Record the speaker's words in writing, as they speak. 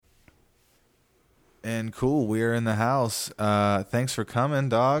And cool, we're in the house. Thanks for coming,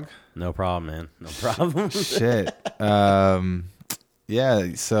 dog. No problem, man. No problem. Shit.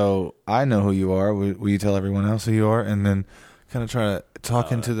 Yeah, so I know who you are. Will you tell everyone else who you are? And then kind of try to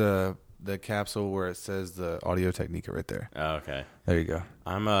talk into the capsule where it says the Audio Technica right there. Oh, okay. There you go.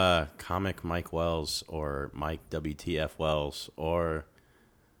 I'm a comic Mike Wells or Mike WTF Wells or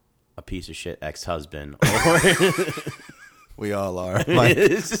a piece of shit ex-husband. Or We all are. Like,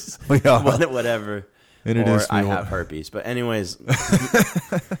 we all are. Whatever. Introduce or I me. have herpes. But anyways.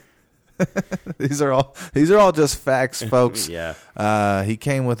 These are all just facts, folks. Yeah. He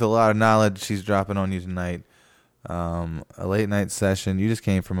came with a lot of knowledge he's dropping on you tonight. A late night session. You just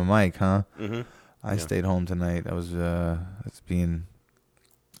came from a mic, huh? Mm-hmm. I stayed home tonight. I was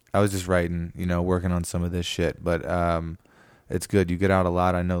just writing, working on some of this shit. But it's good. You get out a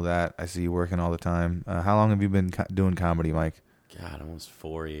lot. I know that. I see you working all the time. How long have you been doing comedy, Mike? God, almost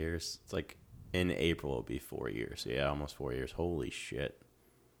 4 years. It's like in April it'll be 4 years. Yeah, almost 4 years. Holy shit.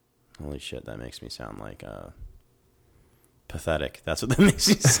 That makes me sound like pathetic. That's what that makes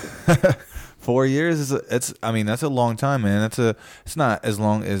me sound. 4 years that's a long time, man. It's not as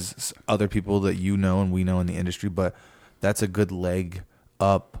long as other people that you know and we know in the industry, but that's a good leg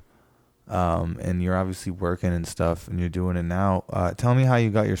up. And you're obviously working and stuff, and you're doing it now. Tell me how you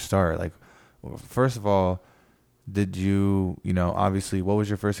got your start. Like, first of all, did you, obviously, what was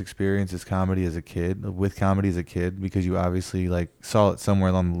your first experience with comedy as a kid? Because you obviously like saw it somewhere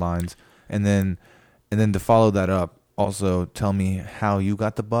along the lines, and then to follow that up, also tell me how you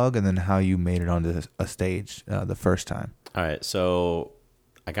got the bug, and then how you made it onto a stage the first time. All right, so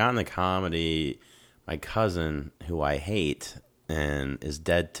I got into comedy. My cousin, who I hate and is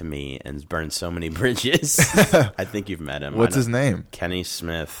dead to me and has burned so many bridges. I think you've met him. What's his name? Kenny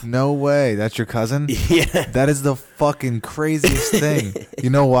Smith. No way. That's your cousin? Yeah. That is the fucking craziest thing. You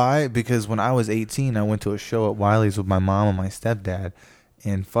know why? Because when I was 18, I went to a show at Wiley's with my mom and my stepdad,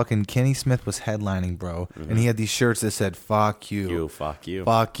 and fucking Kenny Smith was headlining, bro. Mm-hmm. And he had these shirts that said, fuck you. Fuck you.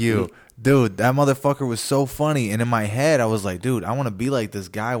 Fuck you. Mm-hmm. Dude, that motherfucker was so funny. And in my head, I was like, dude, I want to be like this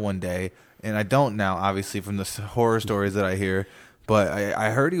guy one day. And I don't now, obviously, from the horror stories that I hear. But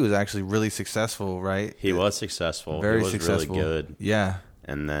I heard he was actually really successful, right? He was successful. Very he was successful. Really good. Yeah.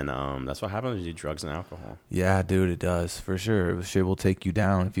 And then that's what happens when you do drugs and alcohol. Yeah, dude, it does. For sure. Shit will take you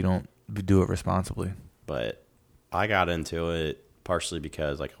down if you don't do it responsibly. But I got into it partially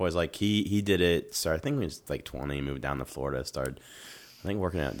because, like, I was like, he did it. So I think he was like 20, moved down to Florida, started, I think,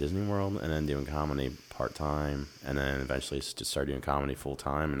 working at Disney World, and then doing comedy part-time, and then eventually just started doing comedy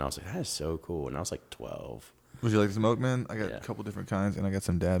full-time. And I was like, that is so cool. And I was like 12. Would you like to smoke, man? I got a couple different kinds, and I got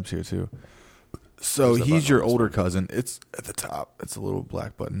some dabs here, too. So Where's the he's button your on this older one? cousin. It's at the top. It's a little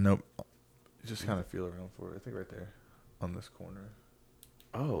black button. Nope. Just kind of feel around for it. I think right there on this corner.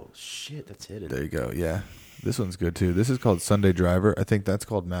 Oh, shit, that's hidden. There you go. Yeah. This one's good, too. This is called Sunday Driver. I think that's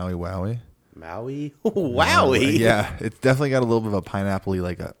called Maui Wowie. Maui? Wowie? Yeah. It's definitely got a little bit of a pineapple-y,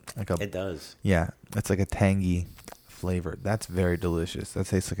 like a. It does. Yeah. It's like a tangy flavor. That's very delicious. That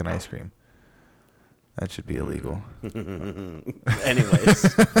tastes like an ice cream. That should be illegal. Anyways,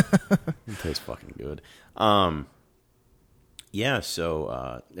 it tastes fucking good. Yeah.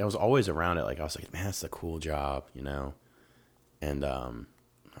 So I was always around it. Like, I was like, man, that's a cool job, And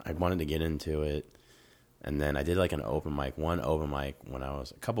I wanted to get into it. And then I did like a couple open mics when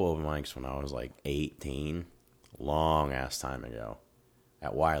I was like 18, long ass time ago,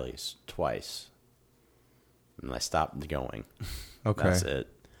 at Wiley's twice, and I stopped going. Okay. That's it.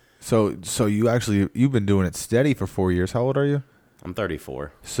 So you've been doing it steady for 4 years. How old are you? I'm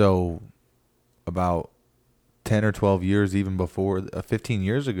 34. So about 10 or 12 years, even before 15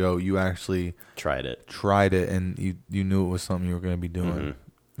 years ago, you actually Tried it, and you knew it was something you were going to be doing.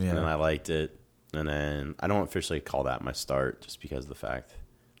 Mm-hmm. Yeah. And then I liked it. And then I don't officially call that my start, just because of the fact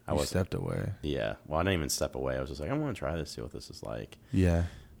I stepped away. Yeah. Well, I didn't even step away. I was just like, I want to try this, see what this is like. Yeah.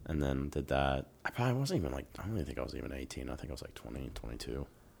 And then did that. I probably wasn't even like, I don't even think I was even 18. I think I was like 20, 22.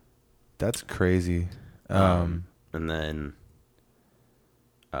 That's crazy. And then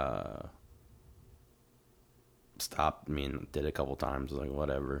stopped. Did it a couple times, like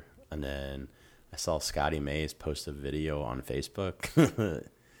whatever. And then I saw Scotty Mays post a video on Facebook.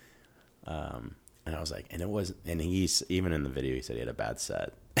 And I was like, and he's, even in the video, he said he had a bad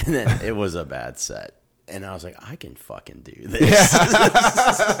set. And then it was a bad set. And I was like, I can fucking do this.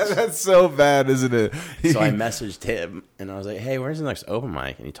 Yeah. That's so bad, isn't it? So I messaged him, and I was like, hey, where's the next open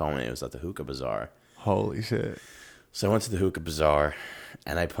mic? And he told me it was at the Hookah Bazaar. Holy shit. So I went to the Hookah Bazaar,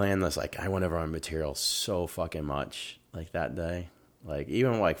 and I planned this, like, I went over my material so fucking much, like, that day. Like,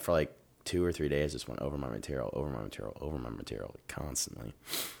 even, like, for, like, 2 or 3 days, just went over my material, like, constantly.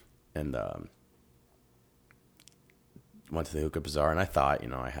 And went to the Hookah Bazaar, and I thought,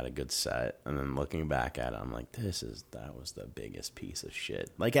 I had a good set. And then looking back at it, I'm like, that was the biggest piece of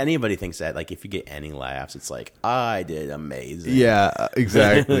shit. Like, anybody thinks that, like, if you get any laughs, it's like, I did amazing. Yeah,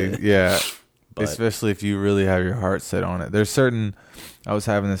 exactly. Yeah. But, especially if you really have your heart set on it. I was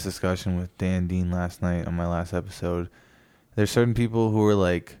having this discussion with Dan Dean last night on my last episode. There's certain people who are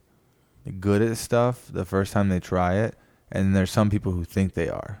like good at stuff the first time they try it, and there's some people who think they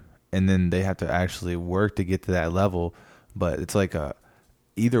are, and then they have to actually work to get to that level. But it's like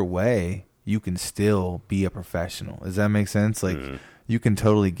either way, you can still be a professional. Does that make sense? Like you can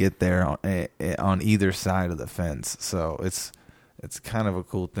totally get there on either side of the fence. So it's kind of a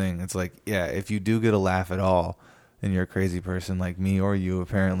cool thing. It's like, yeah, if you do get a laugh at all, then you're a crazy person like me or you,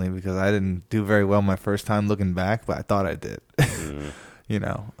 apparently, because I didn't do very well my first time looking back, but I thought I did. I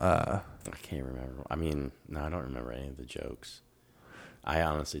can't remember. I mean, no, I don't remember any of the jokes. I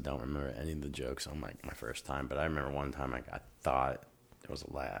honestly don't remember any of the jokes on my first time, but I remember one time I thought there was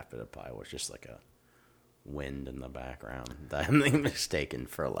a laugh, but it probably was just like a wind in the background that I'm mistaken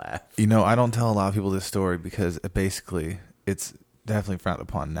for a laugh. I don't tell a lot of people this story because basically it's definitely frowned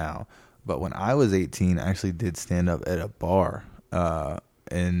upon now. But when I was 18, I actually did stand up at a bar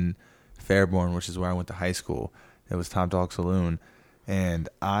in Fairborn, which is where I went to high school. It was Top Dog Saloon. And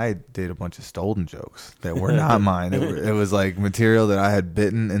I did a bunch of stolen jokes that were not mine. It was like material that I had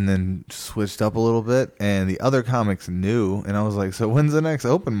bitten and then switched up a little bit. And the other comics knew. And I was like, so when's the next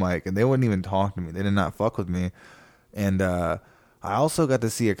open mic? And they wouldn't even talk to me. They did not fuck with me. And I also got to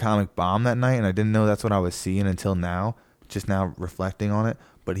see a comic bomb that night. And I didn't know that's what I was seeing until now, just now reflecting on it.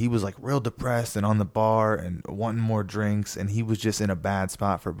 But he was like real depressed and on the bar and wanting more drinks. And he was just in a bad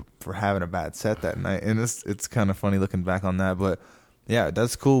spot for having a bad set that night. And it's kind of funny looking back on that. But yeah,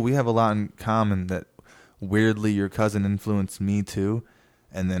 that's cool. We have a lot in common that weirdly your cousin influenced me too.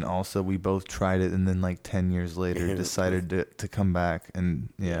 And then also we both tried it and then like 10 years later decided to come back. And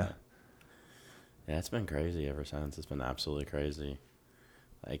yeah. Yeah, it's been crazy ever since. It's been absolutely crazy.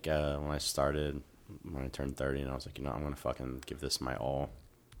 Like when I turned 30 and I was like, I'm going to fucking give this my all.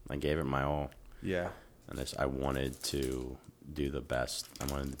 I gave it my all. Yeah. And I wanted to do the best. I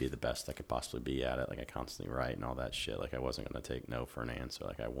wanted to be the best I could possibly be at it. Like I constantly write and all that shit. Like I wasn't going to take no for an answer.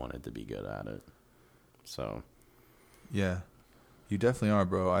 Like I wanted to be good at it. So. Yeah, you definitely are,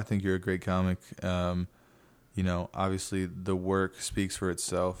 bro. I think you're a great comic. Obviously the work speaks for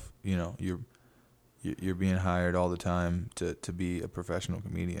itself. You're being hired all the time to be a professional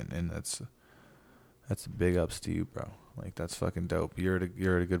comedian, and that's big ups to you, bro. Like that's fucking dope. You're at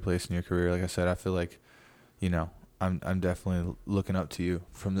a good place in your career. Like I said, I feel like, I'm definitely looking up to you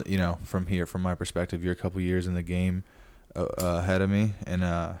from from here, from my perspective. You're a couple years in the game ahead of me, and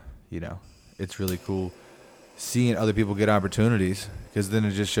it's really cool seeing other people get opportunities, because then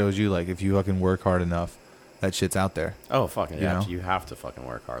it just shows you like if you fucking work hard enough, that shit's out there. Oh fucking yeah! You have to fucking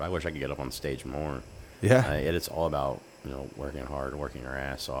work hard. I wish I could get up on stage more. Yeah, it's all about working hard, working your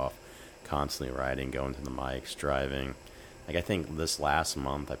ass off, constantly writing, going to the mics, driving. Like I think this last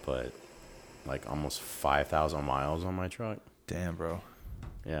month I put like almost 5,000 miles on my truck. Damn, bro.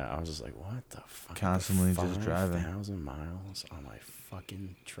 Yeah, I was just like, what the fuck? Constantly just driving 5,000 miles on my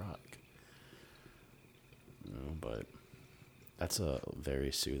fucking truck. But that's a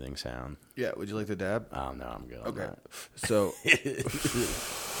very soothing sound. Yeah, would you like to dab? Oh, no, I'm good. Okay. So,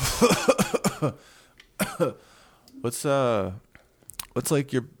 what's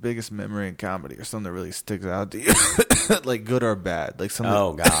like your biggest memory in comedy, or something that really sticks out to you, like good or bad, like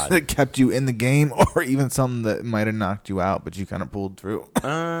something that kept you in the game, or even something that might have knocked you out, but you kind of pulled through?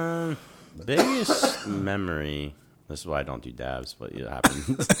 Biggest memory. This is why I don't do dabs, but it happens.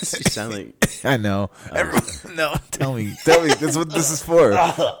 You sound like I know. No, tell me. That's what this is for.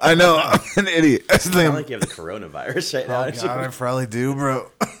 I know. I'm an idiot. You sound like you have the coronavirus right now. Oh God, I probably do, bro.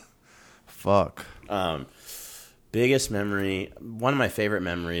 Fuck. Biggest memory. One of my favorite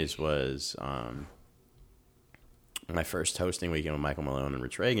memories was my first hosting weekend with Michael Malone and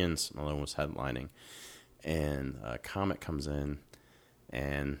Rich Reagans. Malone was headlining, and a comic comes in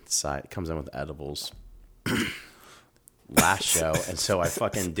with edibles. Last show, and so I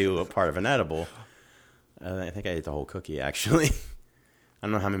fucking do a part of an edible. I think I ate the whole cookie, actually. I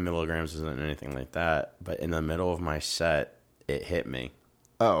don't know how many milligrams was in it or anything like that, but in the middle of my set, it hit me.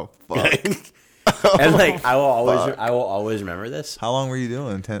 Oh, fuck. And like I will always remember this. How long were you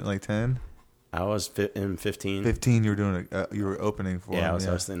doing? 10? I was in 15. 15. You were doing you were opening for. Yeah, I was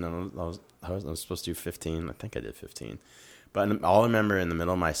hosting. I was supposed to do 15. I think I did 15. But all I remember in the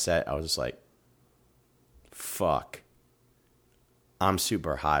middle of my set, I was just like, "Fuck, I'm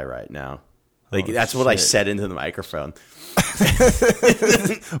super high right now." Like, Oh, that's what I shit. said into the microphone.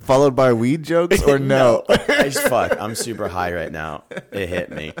 Followed by weed jokes or no? I just fuck. I'm super high right now. It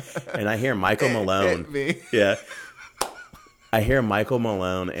hit me. And I hear Michael Malone. Hit me. Yeah. I hear Michael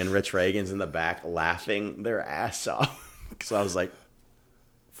Malone and Rich Reagan's in the back laughing their ass off. So I was like,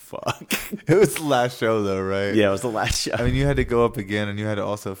 fuck. It was the last show though, right? Yeah, it was the last show. I mean, you had to go up again, and you had to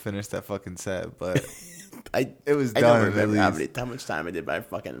also finish that fucking set, but it was I done. don't remember at least. how much time I did, but I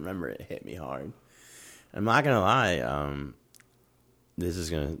fucking remember it hit me hard. I'm not gonna lie. This is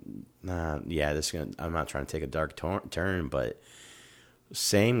gonna, I'm not trying to take a dark turn, but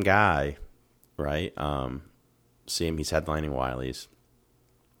same guy, right? See him, he's headlining Wiley's,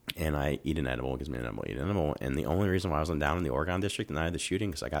 and I eat an edible, gives me an edible, and the only reason why I wasn't down in the Oregon district the night of the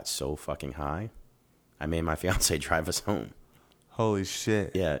shooting, because I got so fucking high, I made my fiance drive us home. Holy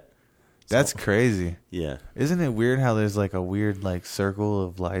shit. Yeah. That's crazy. Yeah. Isn't it weird how there's like a weird like circle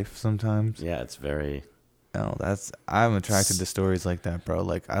of life sometimes? Yeah, it's very... No, I'm attracted to stories like that, bro.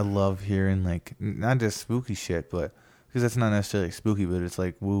 Like I love hearing like not just spooky shit, but because that's not necessarily spooky, but it's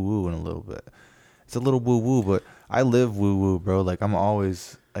like woo woo in a little bit. It's a little woo woo, but I live woo woo, bro. Like I'm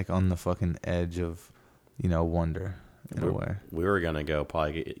always like on the fucking edge of, wonder in a way. We were gonna go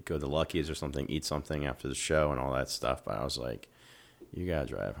go to Lucky's or something, eat something after the show and all that stuff, but I was like, you gotta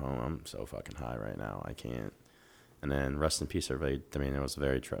drive home. I'm so fucking high right now. I can't. And then rest in peace, everybody. I mean, it was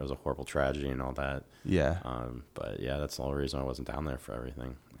it was a horrible tragedy and all that. Yeah. But yeah, that's the only reason I wasn't down there for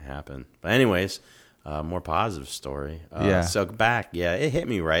everything. It happened. But anyways, more positive story. Yeah. So it hit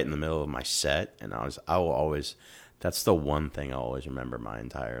me right in the middle of my set, and I will always. That's the one thing I always remember my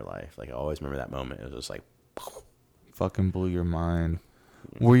entire life. Like I always remember that moment. It was just like, fucking blew your mind.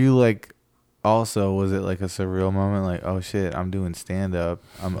 Were you like? Also, was it like a surreal moment? Like, oh shit, I'm doing stand up.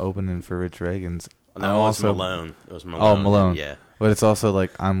 I'm opening for Rich Reagan's. no, I'm it was Malone. It was Malone. Oh, Malone. Yeah. But it's also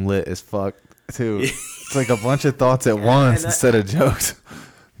like I'm lit as fuck too. It's like a bunch of thoughts at once instead of jokes.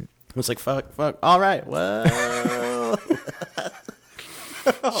 It was like fuck. All right. Well.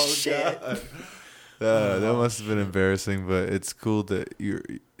 Oh shit. God. That must have been embarrassing, but it's cool that you're.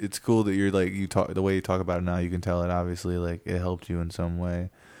 It's cool that you're like you talk the way you talk about it now. You can tell it obviously like it helped you in some way.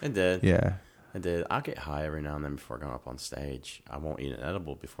 It did. Yeah. I did. I'll get high every now and then before going up on stage. I won't eat an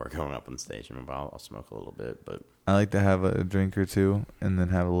edible before going up on stage. I'll smoke a little bit, but I like to have a drink or two and then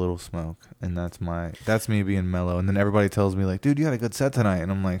have a little smoke, and that's me being mellow. And then everybody tells me like, "Dude, you had a good set tonight,"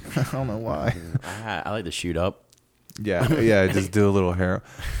 and I'm like, I don't know why. I like to shoot up. Yeah, just do a little heroin.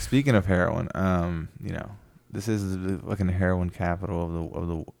 Speaking of heroin, this is the fucking heroin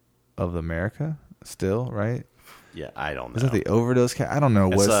capital of America still, right? Yeah, I don't know. Is that the overdose I don't know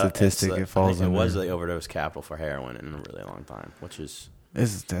what statistic it falls in. It was the overdose capital for heroin in a really long time, which is...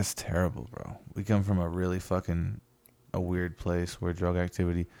 That's terrible, bro. We come from a really fucking a weird place where drug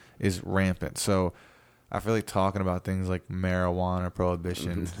activity is rampant. So I feel like talking about things like marijuana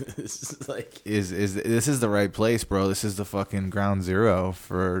prohibition this is the right place, bro. This is the fucking ground zero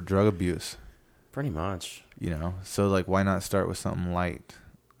for drug abuse. Pretty much. So like why not start with something light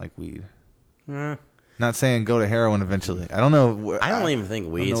like weed? Yeah. Not saying go to heroin eventually. I don't know. I don't even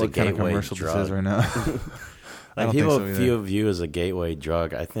think weed's a kind of gateway commercial drug. this is right now. Like people view as a gateway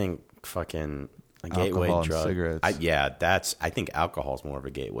drug. I think fucking a gateway Alcohol drug. and cigarettes. I think alcohol is more of a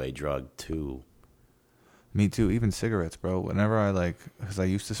gateway drug too. Me too. Even cigarettes, bro. Whenever I because I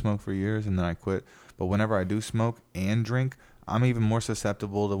used to smoke for years and then I quit. But whenever I do smoke and drink, I'm even more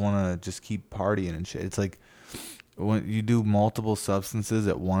susceptible to want to just keep partying and shit. It's like when you do multiple substances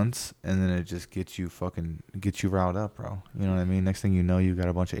at once and then it just gets you riled up, bro. You know what I mean? Next thing you know, you got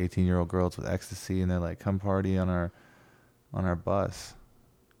a bunch of 18-year-old girls with ecstasy and they're like, come party on our bus.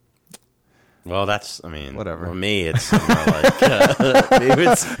 Well, whatever. For me, it's more like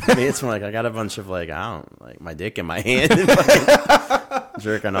it's more like I got a bunch of my dick in my hand and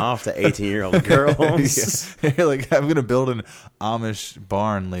jerking off to 18-year-old girls. Yeah. You're like, I'm gonna build an Amish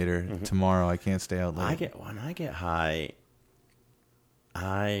barn later tomorrow. I can't stay out late. When I get high,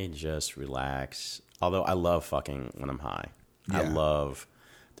 I just relax. Although I love fucking when I'm high. Yeah.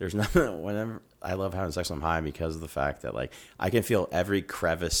 There's nothing whenever I love having sex when I'm high because of the fact that I can feel every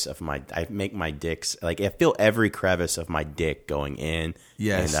crevice of I feel every crevice of my dick going in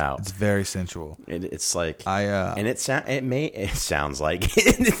and out. It's very sensual. It's like and it sounds like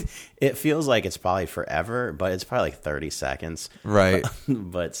it feels like it's probably forever, but it's probably like 30 seconds. Right.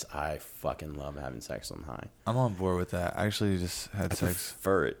 But I fucking love having sex when I'm high. I'm on board with that. I actually just had sex. I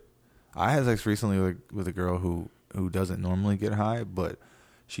prefer it. I had sex recently with a girl who doesn't normally get high, but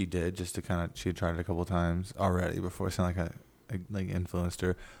she did just to she had tried it a couple times already before. It sounded like I influenced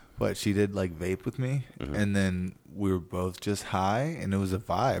her. but she did like vape with me, and then we were both just high, and it was a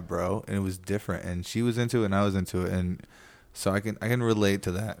vibe, bro, and it was different, and she was into it, and I was into it, and so I can relate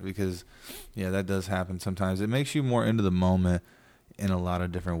to that because, yeah, that does happen sometimes. It makes you more into the moment in a lot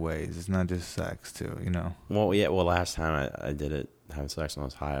of different ways. It's not just sex, too, you know. Well, yeah. Well, last time I did it, having sex when I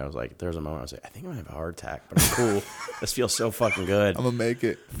was high, I was like, there was a moment I was like, I think I'm gonna have a heart attack, but I'm cool. This feels so fucking good. I'm gonna make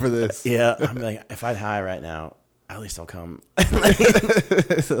it for this. Yeah, I'm like, if I'd high right now, at least I'll come.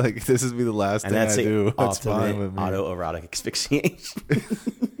 So, like, this would be the last thing I do. That's fine with me. Autoerotic asphyxiation.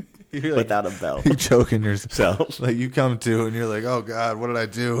 You're like, without a belt. You're choking yourself. So, Like, you come to and you're like, oh God, what did I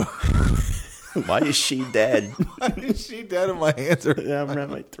do? why is she dead? Why is she dead and my hands are Yeah, I'm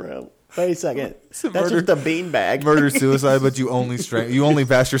around my throat. Wait a second. That's murder- just a beanbag. murder suicide, but you only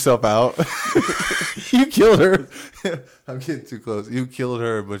passed yourself out. You killed her. I'm getting too close. You killed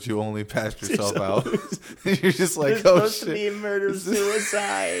her, but you only passed yourself out. You're just like, It's oh supposed shit. to be murder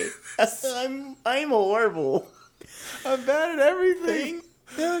suicide. I'm horrible. I'm bad at everything.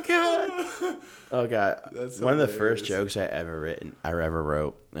 Oh god. Oh god. That's One of the hilarious. first jokes I ever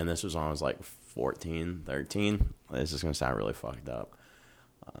wrote, and this was when I was like 14, 13. This is gonna sound really fucked up.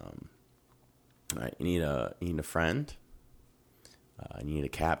 All right, you need a friend. You need a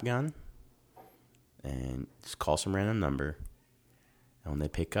cap gun, and just call some random number. And when they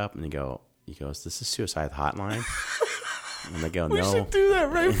pick up and he goes, "This is suicide hotline." When they go, We "No," should do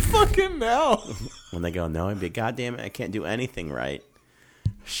that right fucking now. when they go, "No," and be, "God damn it, I can't do anything right."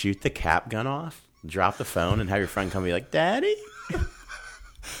 Shoot the cap gun off, drop the phone, and have your friend come be like, "Daddy."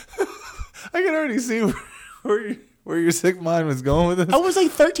 I can already see where your sick mind was going with this. I was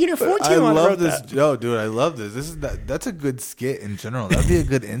like 13 or 14 I when I love wrote this. that. Yo, dude, I love this. That's a good skit in general. That'd be a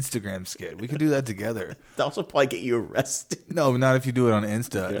good Instagram skit. We could do that together. That also probably get you arrested. No, not if you do it on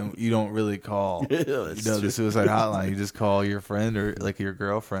Insta and you don't really call Yeah, that's true. the suicide hotline. You just call your friend or like your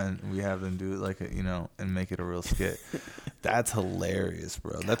girlfriend. And we have them do it like and make it a real skit. That's hilarious,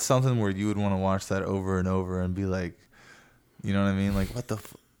 bro. That's something where you would want to watch that over and over and be like, you know what I mean? Like, what the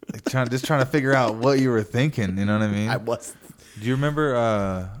like trying to figure out what you were thinking. You know what I mean? I was. Do you remember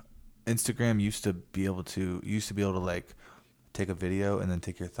Instagram used to be able to like take a video and then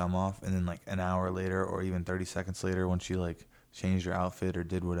take your thumb off, and then like an hour later or even 30 seconds later, once you like changed your outfit or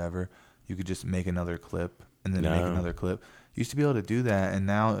did whatever, you could just make another clip and then make another clip. You used to be able to do that, and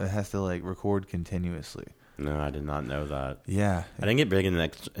now it has to like record continuously. No, I did not know that. Yeah. I didn't get big in the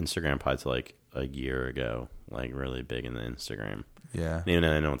Instagram probably till like a year ago. Like really big in the Instagram. Yeah. Even though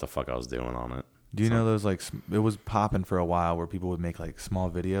I didn't know what the fuck I was doing on it. Do you know those like it was popping for a while where people would make like small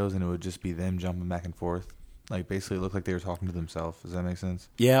videos and it would just be them jumping back and forth, like basically it looked like they were talking to themselves. Does that make sense?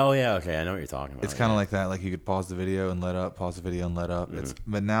 Yeah. Oh yeah. Okay. I know what you're talking about. It's kind of like that. Like you could pause the video and let up, pause the video and let up.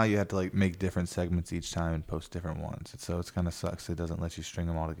 But now you have to like make different segments each time and post different ones. So it's kind of sucks. It doesn't let you string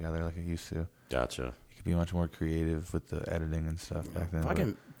them all together like it used to. Gotcha. You could be much more creative with the editing and stuff back then.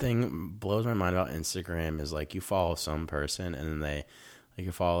 Fucking thing blows my mind about Instagram is like you follow some person and then they like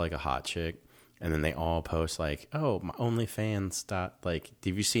you follow like a hot chick and then they all post like, oh, my OnlyFans dot like.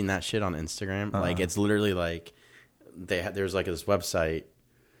 Have you seen that shit on Instagram? Like it's literally like there's like this website.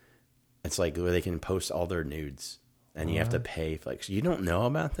 It's like where they can post all their nudes. And you have to pay for like, so you don't know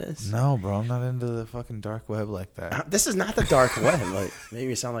about this? No, bro, I'm not into the fucking dark web like that. This is not the dark web. Like, maybe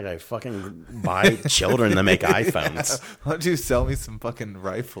you sound like I fucking buy children to make iPhones. Why don't you sell me some fucking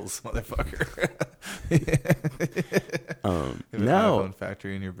rifles, motherfucker? You have an No. iPhone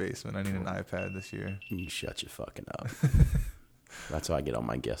factory in your basement. I need an iPad this year. You shut your fucking up. That's how I get all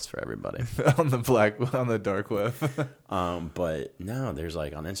my gifts for everybody. on the dark web. But no, there's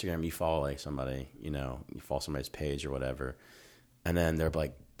like on Instagram, you follow like somebody, you follow somebody's page or whatever, and then they're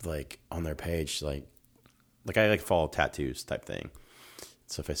like on their page, like I like follow tattoos type thing.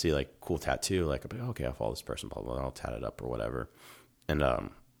 So if I see like cool tattoo, like I'll be like, okay, I'll follow this person, blah, blah, blah, I'll tat it up or whatever. And then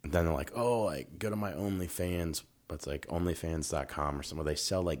they're like, oh, like go to my OnlyFans. It's like onlyfans.com or somewhere. They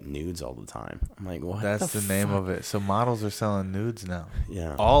sell like nudes all the time. I'm like, what? That's the name of it. So models are selling nudes now.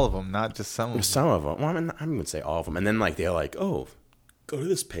 Yeah. All of them, not just some of them. Some of them. Well, I mean, I'm going to say all of them. And then like they're like, oh, go to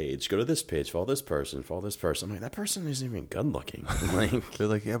this page, follow this person, follow this person. I'm like, that person isn't even good looking. Like, They're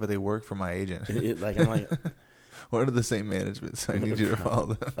like, yeah, but they work for my agent. I'm like, What are the same management? So I need you to follow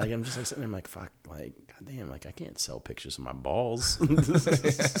them. like I'm just like sitting there, I'm like, fuck, like, goddamn, like I can't sell pictures of my balls.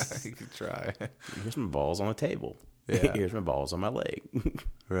 You could try. Here's my balls on a table. Yeah. Here's my balls on my leg.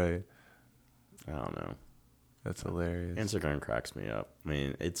 Right. I don't know. That's hilarious. Instagram cracks me up. I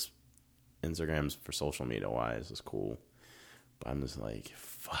mean, Instagram's for social media wise is cool, but I'm just like,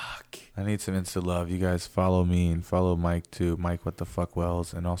 fuck. I need some Insta love. You guys follow me and follow Mike too. Mike What the Fuck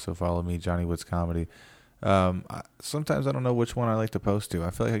Wells, and also follow me, Johnny Woods Comedy. Sometimes I don't know which one I like to post to.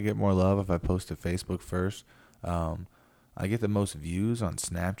 I feel like I get more love if I post to Facebook first. I get the most views on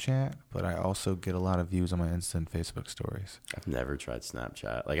Snapchat, but I also get a lot of views on my instant Facebook stories. I've never tried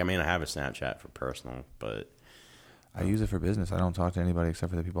Snapchat. Like, I mean, I have a Snapchat for personal, but I use it for business. I don't talk to anybody except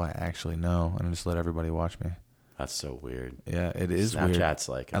for the people I actually know, and I just let everybody watch me. that's so weird. Yeah, it is weird. Snapchat's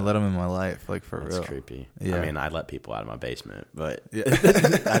like I let them in my life, like for that's real. creepy. Yeah. I mean, I let people out of my basement, but Yeah.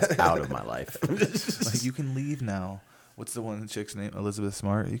 that's out of my life. Like, you can leave now. What's the one chick's name? Elizabeth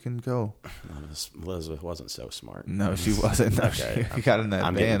Smart. You can go. Elizabeth wasn't so smart. No, she wasn't. No, Okay, she got in that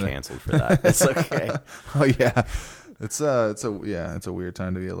I'm band. getting canceled for that. It's okay. Oh yeah, it's a weird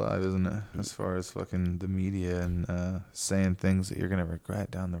time to be alive, isn't it? As far as fucking the media and saying things that you're gonna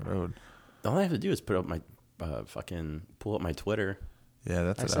regret down the road. All I have to do is put up my pull up my Twitter. Yeah,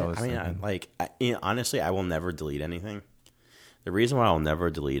 that's what I was thinking. Honestly, I will never delete anything. The reason why I'll never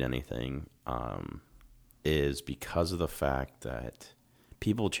delete anything is because of the fact that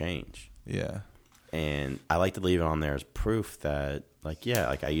people change. Yeah. And I like to leave it on there as proof that, like, yeah,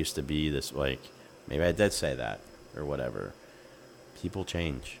 like I used to be this, like, maybe I did say that or whatever. People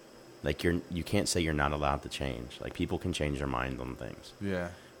change. Like, you can't say you're not allowed to change. Like, people can change their mind on things. Yeah.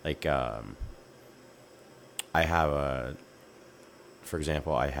 Like, I have for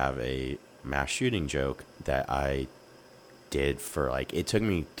example, I have a mass shooting joke that I did for, like, it took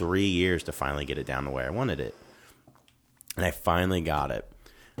me 3 years to finally get it down the way I wanted it. And I finally got it.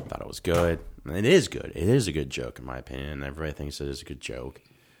 I thought it was good. And it is good. It is a good joke, in my opinion. Everybody thinks it is a good joke.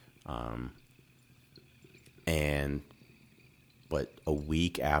 But a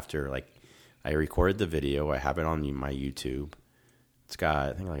week after, like, I recorded the video. I have it on my YouTube. It's got,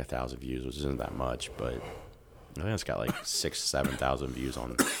 I think, like 1,000 views, which isn't that much, but I think it's got like 6,000-7,000 views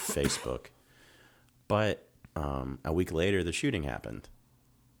on Facebook. But a week later, the shooting happened.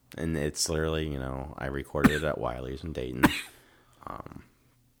 And it's literally, I recorded it at Wiley's in Dayton.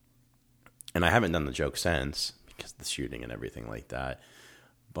 And I haven't done the joke since because of the shooting and everything like that.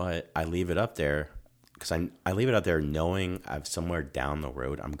 But I leave it up there because I leave it up there knowing I've somewhere down the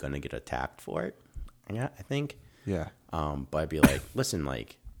road I'm going to get attacked for it. Yeah, I think. Yeah. But I'd be like, listen,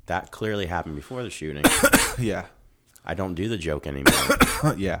 like, that clearly happened before the shooting. Yeah. I don't do the joke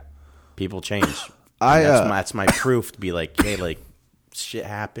anymore. Yeah. People change. That's my proof to be like, hey, like, shit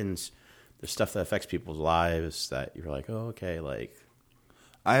happens. There's stuff that affects people's lives that you're like, oh, okay, like.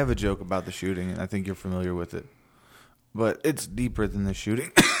 I have a joke about the shooting, and I think you're familiar with it. But it's deeper than the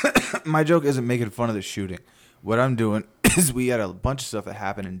shooting. My joke isn't making fun of the shooting. What I'm doing is we had a bunch of stuff that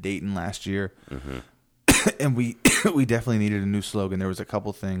happened in Dayton last year. Mm-hmm. And we definitely needed a new slogan. There was a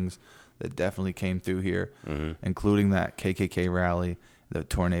couple things that definitely came through here, including that KKK rally, the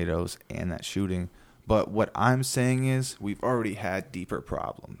tornadoes, and that shooting. But what I'm saying is we've already had deeper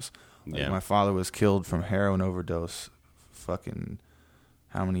problems. Like, my father was killed from heroin overdose fucking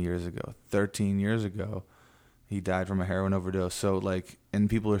how many years ago? 13 years ago. He died from a heroin overdose. So, like, and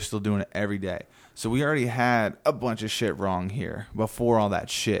people are still doing it every day. So we already had a bunch of shit wrong here before all that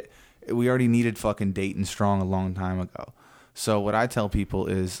shit. We already needed fucking Dayton strong a long time ago. So what I tell people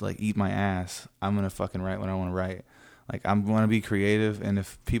is, like, eat my ass. I'm going to fucking write what I want to write. Like, I'm going to be creative, and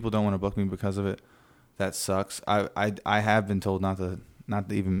if people don't want to book me because of it, that sucks. I have been told not to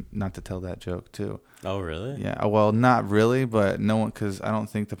tell that joke too. Oh, really? Yeah. Well, not really, but no one, because I don't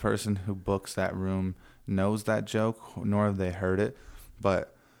think the person who books that room knows that joke, nor have they heard it.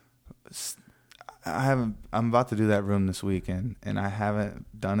 But I'm about to do that room this weekend, and I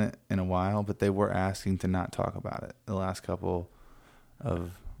haven't done it in a while, but they were asking to not talk about it the last couple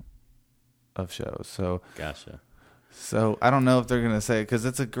of shows. So gotcha. So I don't know if they're gonna say it because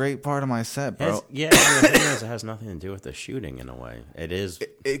it's a great part of my set, bro. The thing is, it has nothing to do with the shooting in a way. It is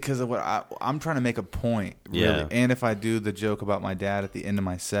because of what I'm trying to make a point, really. Yeah. And if I do the joke about my dad at the end of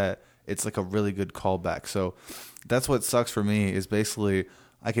my set, it's like a really good callback. So that's what sucks for me is basically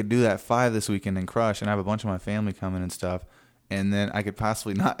I could do that 5 this weekend in Crush and have a bunch of my family coming and stuff, and then I could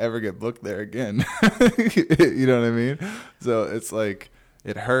possibly not ever get booked there again. You know what I mean? So it's like.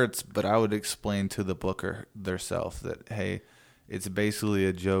 It hurts, but I would explain to the booker theirself that, hey, it's basically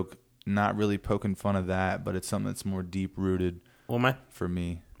a joke, not really poking fun of that, but it's something that's more deep-rooted for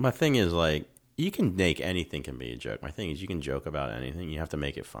me. My thing is, like, you can make anything can be a joke. My thing is you can joke about anything. You have to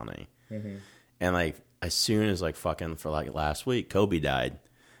make it funny. Mm-hmm. And, like, as soon as, like, fucking for, like, last week, Kobe died.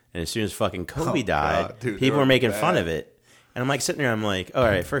 And as soon as fucking Kobe died, God, dude, people were making fun of it. And I'm, like, sitting there, I'm like, all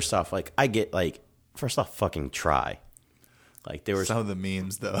right, first off, like, I get, like, first off, fucking try. Like there were some of the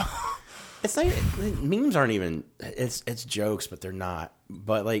memes though. It's like memes aren't even. It's jokes, but they're not.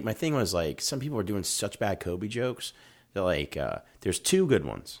 But like my thing was like some people were doing such bad Kobe jokes that like there's 2 good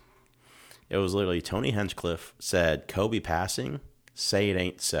ones. It was literally Tony Hinchcliffe said, Kobe passing, say it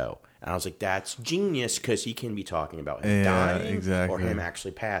ain't so. And I was like, that's genius, because he can be talking about him dying or him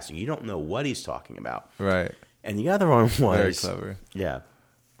actually passing. You don't know what he's talking about. Right. And the other one was... Very clever. Yeah.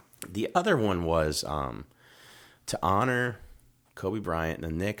 The other one was to honor Kobe Bryant, the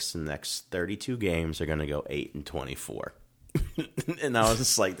Knicks in the next 32 games are going to go 8-24. And I was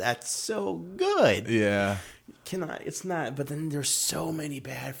just like, that's so good. Yeah. It's not, but then there's so many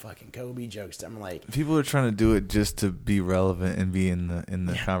bad fucking Kobe jokes that I'm like, people are trying to do it just to be relevant and be in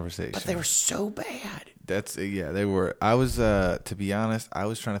the conversation. But they were so bad. They were. I was to be honest, I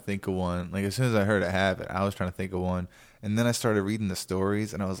was trying to think of one. Like as soon as I heard it happen, I was trying to think of one. And then I started reading the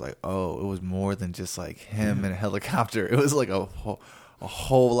stories, and I was like, oh, it was more than just like him in a helicopter. It was like a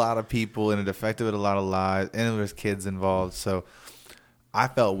whole lot of people, and it affected a lot of lives, and there was kids involved. So I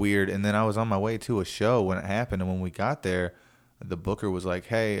felt weird. And then I was on my way to a show when it happened, and when we got there, the booker was like,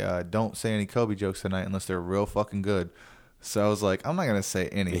 hey, don't say any Kobe jokes tonight unless they're real fucking good. So I was like, I'm not going to say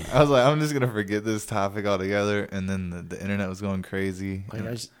any. I was like, I'm just going to forget this topic altogether. And then the internet was going crazy.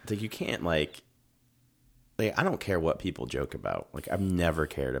 You can't like, I don't care what people joke about. Like, I've never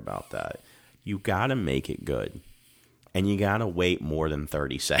cared about that. You got to make it good. And you got to wait more than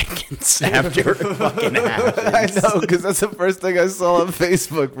 30 seconds after it fucking happens. I know, because that's the first thing I saw on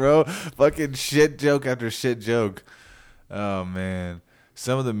Facebook, bro. Fucking shit joke after shit joke. Oh, man.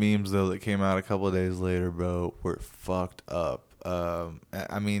 Some of the memes, though, that came out a couple of days later, bro, were fucked up.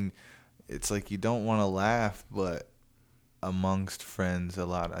 I mean, it's like you don't want to laugh, but amongst friends,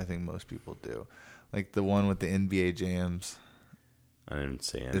 I think most people do. Like the one with the NBA jams. I didn't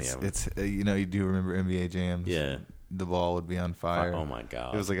see any of them. It's you do remember NBA jams? Yeah. The ball would be on fire. Oh my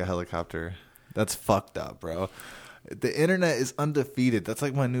god. It was like a helicopter. That's fucked up, bro. The internet is undefeated. That's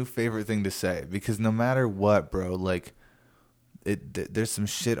like my new favorite thing to say, because no matter what, bro, like there's some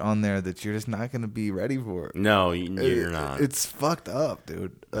shit on there that you're just not going to be ready for. No, you're not. It's fucked up,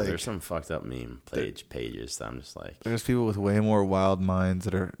 dude. Like, there's some fucked up meme pages that I'm just like... There's people with way more wild minds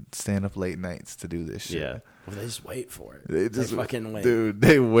that are staying up late nights to do this shit. Yeah. Well, they just wait for it. They fucking wait. Dude,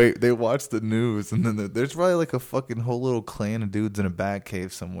 they wait. They watch the news, and then there's probably like a fucking whole little clan of dudes in a bat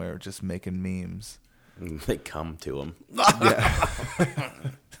cave somewhere just making memes. They come to them. Yeah.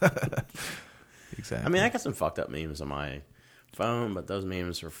 Exactly. I mean, I got some fucked up memes on my phone, but those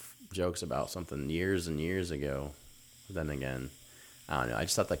memes are jokes about something years and years ago. But then again, I don't know. I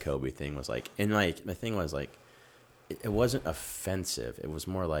just thought the Kobe thing was like, and like the thing was like, it wasn't offensive. It was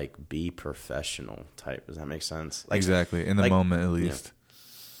more like be professional type. Does that make sense? Like, exactly. In the moment, at least.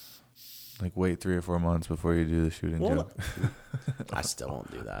 Like wait 3 or 4 months before you do the shooting joke. I still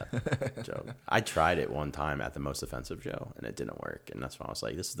won't do that joke. I tried it one time at the most offensive show, and it didn't work. And that's why I was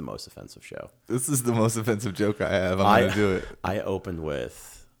like, this is the most offensive show. This is the most offensive joke I have. I'm going to do it. I opened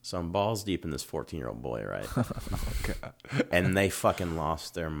with, so I'm balls deep in this 14-year-old boy, right? Oh, God. And they fucking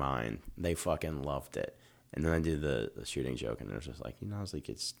lost their mind. They fucking loved it. And then I did the shooting joke, and it was just like, I was like,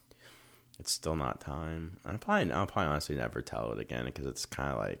 it's still not time. I'll probably honestly never tell it again, because it's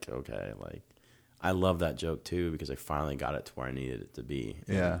kind of like, okay, like, I love that joke too, because I finally got it to where I needed it to be.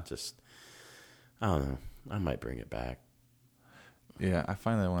 Yeah. And just, I don't know. I might bring it back. Yeah, I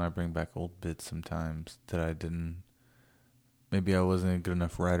find that when I bring back old bits sometimes that maybe I wasn't a good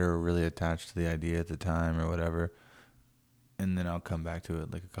enough writer or really attached to the idea at the time or whatever. And then I'll come back to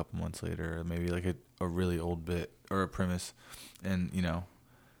it like a couple months later, or maybe like a really old bit or a premise. And,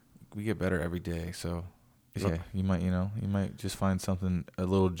 we get better every day. So, yeah, you might just find something, a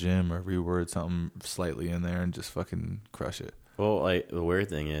little gem, or reword something slightly in there and just fucking crush it. Well, like, the weird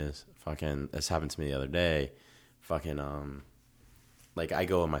thing is, this happened to me the other day. Like, I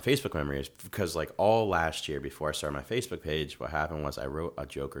go on my Facebook memories, because, like, all last year before I started my Facebook page, what happened was I wrote a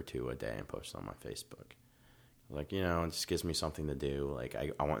joke or two a day and posted on my Facebook. Like, it just gives me something to do. Like,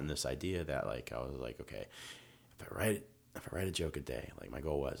 I want this idea that, like, I was like, okay, if I write a joke a day, like, my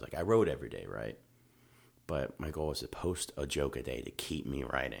goal was, like, I wrote every day, right? But my goal was to post a joke a day to keep me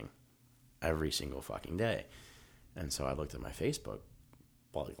writing every single fucking day. And so I looked at my Facebook,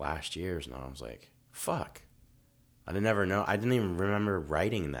 like, last year's, and I was like, fuck. I didn't even remember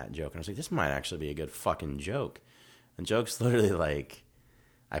writing that joke. And I was like, this might actually be a good fucking joke. And joke's literally like,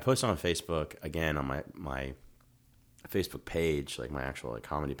 I posted on Facebook, again, on my Facebook page, like my actual like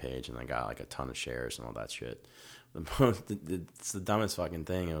comedy page, and I got like a ton of shares and all that shit. It's the dumbest fucking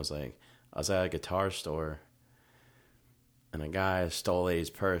thing. It was like, I was at a guitar store, and a guy stole a lady's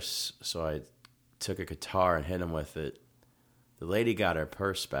purse, so I took a guitar and hit him with it. The lady got her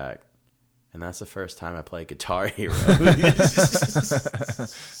purse back, and that's the first time I played Guitar Hero.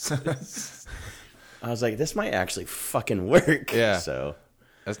 I was like, this might actually fucking work. Yeah. So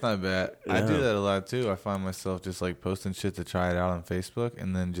That's not bad. Yeah. I do that a lot too. I find myself just like posting shit to try it out on Facebook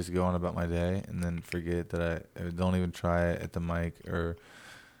and then just go on about my day and then forget that I don't even try it at the mic, or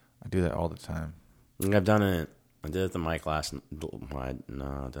I do that all the time. I've done it. I did it at the mic last night.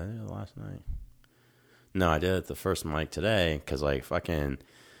 No, did I do it last night? No, I did it at the first mic today because, like, fucking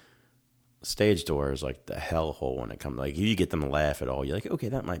stage door is like the hellhole when it comes. Like, you get them to laugh at all. You're like, okay,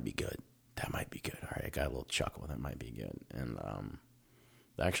 that might be good. That might be good. All right, I got a little chuckle. That might be good. And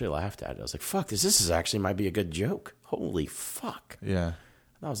I actually laughed at it. I was like, fuck, this is actually might be a good joke. Holy fuck. Yeah.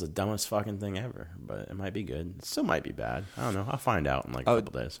 That was the dumbest fucking thing ever, but it might be good. It still might be bad. I don't know. I'll find out in like a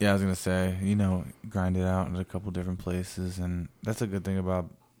couple days. Yeah, I was going to say, grind it out in a couple different places. And that's a good thing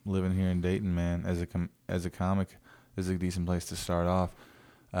about living here in Dayton, man. As a comic, is a decent place to start off.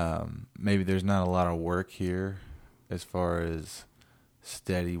 Maybe there's not a lot of work here as far as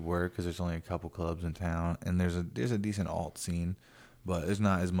steady work because there's only a couple clubs in town. And there's a decent alt scene. But there's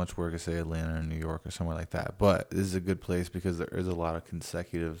not as much work as, say, Atlanta or New York or somewhere like that. But this is a good place because there is a lot of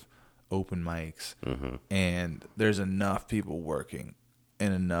consecutive open mics. Mm-hmm. And there's enough people working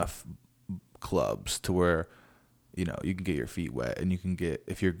in enough clubs to where, you can get your feet wet. And you can get,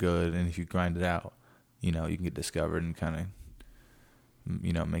 if you're good and if you grind it out, you can get discovered and kind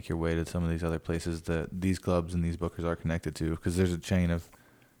of, make your way to some of these other places that these clubs and these bookers are connected to. Because there's a chain of...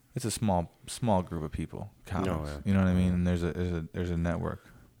 It's a small group of people, comics. No, yeah. You know what I mean? And there's a network.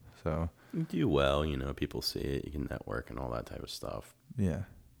 So you do well, people see it, you can network and all that type of stuff. yeah.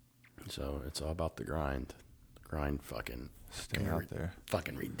 So it's all about the grind. The grind fucking Stay out there.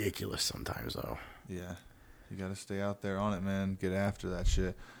 Fucking ridiculous sometimes though. Yeah. You gotta stay out there on it, man. Get after that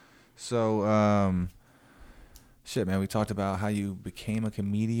shit. So shit, man, we talked about how you became a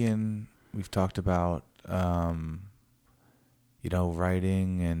comedian. We've talked about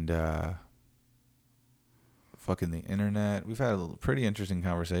writing and fucking the internet. We've had a pretty interesting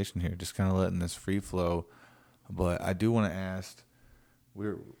conversation here, just kind of letting this free flow. But I do want to ask,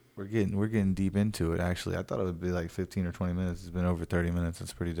 we're getting deep into it. Actually, I thought it would be like 15 or 20 minutes. It's been over 30 minutes.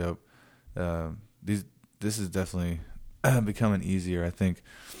 That's pretty dope. This is definitely becoming easier. I think,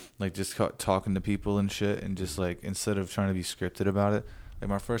 like just talking to people and shit, and just like instead of trying to be scripted about it. Like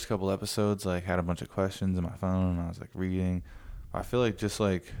my first couple episodes, like had a bunch of questions in my phone, and I was like reading. I feel like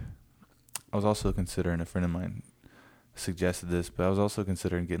I was also considering, a friend of mine suggested this, but I was also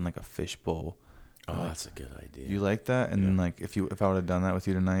considering getting like a fishbowl. Oh, that's a good idea. You like that? And then like if I would have done that with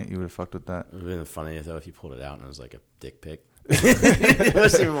you tonight, you would have fucked with that. It would have been funny though if you pulled it out and it was like a dick pic. It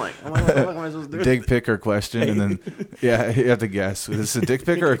was even like, what am I supposed to do? Dick pic or question, and then you have to guess. Is this a dick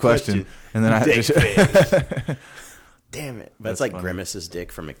pic or a question? And then dick pic. Damn it! But That's it's like funny. Grimace's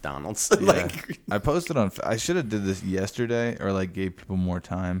dick from McDonald's. Yeah. I posted on. I should have did this yesterday, or like gave people more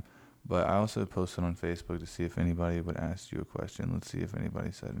time. But I also posted on Facebook to see if anybody would ask you a question. Let's see if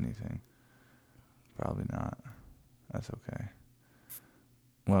anybody said anything. Probably not. That's okay.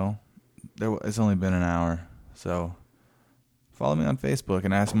 Well, it's only been an hour, so follow me on Facebook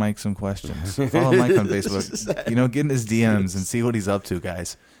and ask Mike some questions. Follow Mike on Facebook. Get in his DMs and see what he's up to,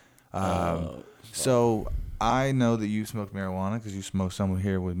 guys. So I know that you smoke marijuana because you smoked some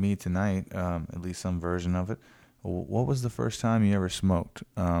here with me tonight, at least some version of it. What was the first time you ever smoked?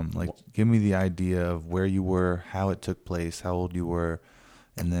 Give me the idea of where you were, how it took place, how old you were,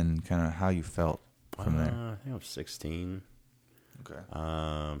 and then kind of how you felt from there. I think I was 16.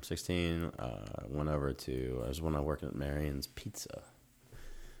 Okay. 16, went over to, I was when I worked at Marion's Pizza.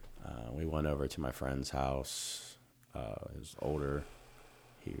 We went over to my friend's house. He was older.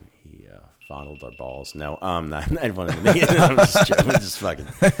 He fondled our balls. No, not wanted to be. I'm just fucking.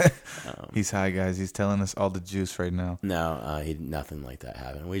 He's high, guys. He's telling us all the juice right now. No, nothing like that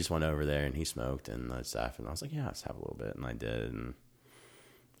happened. We just went over there and he smoked and stuff, and I was like, yeah, let's have a little bit, and I did, and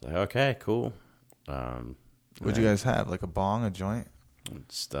I was like, okay, cool. What'd you guys have? Like a bong, a joint?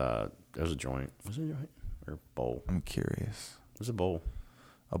 Just it was a joint. Was it a joint or a bowl? I'm curious. It was a bowl.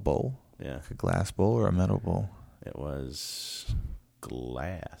 A bowl? Yeah. Like a glass bowl or a metal bowl? It was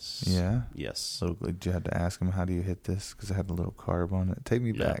glass. Yeah? Yes. So did you have to ask him, how do you hit this? Because it had a little carb on it. Take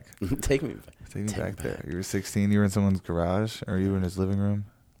me back. Take me back. Take me back there. You were 16. You were in someone's garage? Or you were in his living room?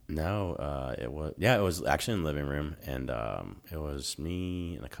 No, it was actually in the living room, and it was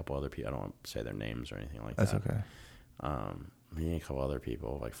me and a couple other people. I don't want to say their names or anything like That's that. okay. Me and a couple other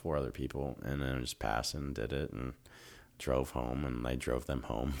people, like 4 other people, and then just passed and did it and drove home, and I drove them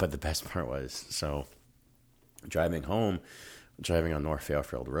home. But the best part was, so driving home, driving on North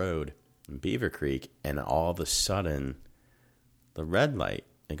Fairfield Road in Beaver Creek, and all of a sudden, the red light,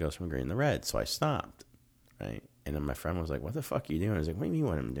 it goes from green to red. So I stopped, right? And then my friend was like, what the fuck are you doing? I was like, what do you mean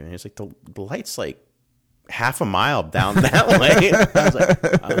what I'm doing? It's like, the light's like half a mile down that way. I was like,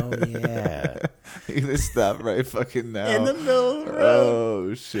 oh yeah. You just stop right fucking now. In the middle of the road.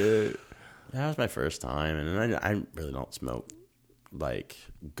 Oh shit. That was my first time, and I really don't smoke. Like,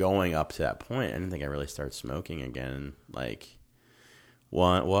 going up to that point, I didn't think I really started smoking again. Like,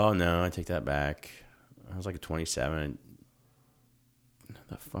 well, no, I take that back. I was like 27. What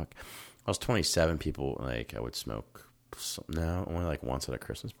the fuck? I was 27. People, like, I would smoke. No, only like once at a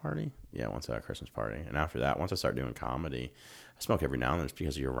Christmas party. Yeah, once at a Christmas party. And after that, once I started doing comedy, I smoke every now and then just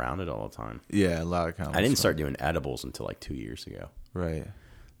because you're around it all the time. Yeah, a lot of comedy. I didn't start doing edibles until like 2 years ago. Right.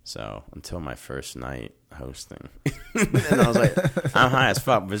 So until my first night hosting, and I was like, I'm high as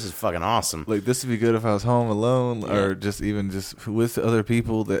fuck. This is fucking awesome. Like, this would be good if I was home alone, or just with other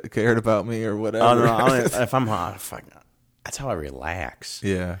people that cared about me or whatever. Oh no, if I'm hot, fuck, that's how I relax.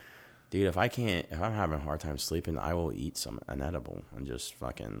 Yeah, dude. If I'm having a hard time sleeping, I will eat an edible and just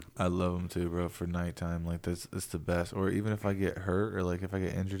fucking. I love them too, bro. For nighttime, like this, it's the best. Or even if I get hurt, or like if I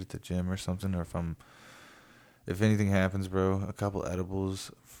get injured at the gym or something, or if anything happens, bro, a couple edibles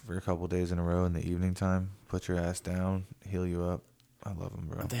for a couple days in a row in the evening time, put your ass down, heal you up. I love them,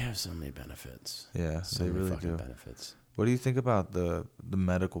 bro. They have so many benefits. Yeah, so they many really fucking do. Benefits. What do you think about the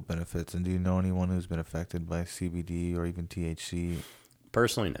medical benefits? And do you know anyone who's been affected by CBD or even THC?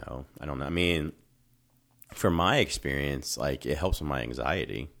 Personally, no. I don't know. I mean, from my experience, like, it helps with my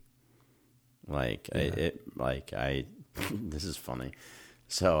anxiety. Like, this is funny.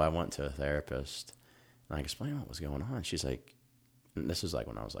 So I went to a therapist, and I explained what was going on. She's like, and this was like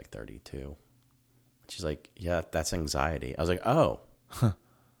when I was like 32. She's like, yeah, that's anxiety. I was like, oh. Oh,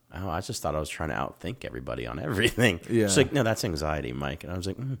 I just thought I was trying to outthink everybody on everything. Yeah. She's like, no, that's anxiety, Mike. And I was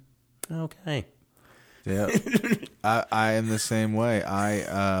like, okay. Yeah, I am the same way.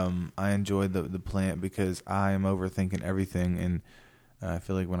 I enjoy the plant because I am overthinking everything, and I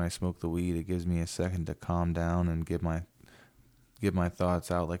feel like when I smoke the weed, it gives me a second to calm down and get my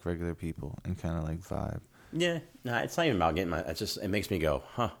thoughts out like regular people and kind of like vibe. Yeah, no, it's not even about getting it makes me go,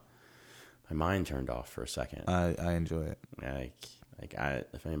 huh? My mind turned off for a second. I enjoy it.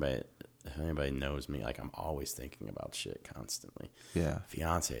 If anybody knows me, like, I'm always thinking about shit constantly. Yeah.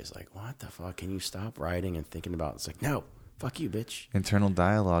 Fiance is like, what the fuck? Can you stop writing and thinking about? It's like, no, fuck you, bitch. Internal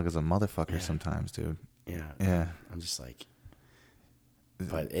dialogue is a motherfucker sometimes, dude. Yeah. Yeah. I'm just like,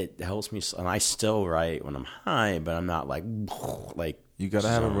 but it helps me, and I still write when I'm high, but I'm not like. You gotta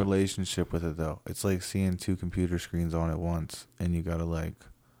have a relationship with it though. It's like seeing two computer screens on at once, and you gotta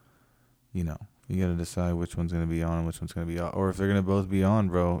you gotta decide which one's gonna be on and which one's gonna be off, or if they're gonna both be on,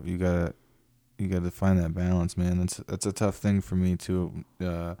 bro. You gotta find that balance, man. That's a tough thing for me too.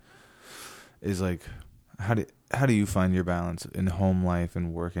 Is like, how do you find your balance in home life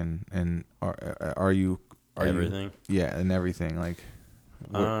and working, and are you everything? Yeah, and everything like.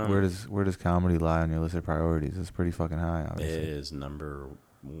 Where does comedy lie on your list of priorities? It's pretty fucking high, obviously. It is number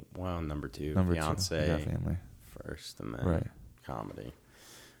 2. Number Fiance, 2, family first, and then comedy.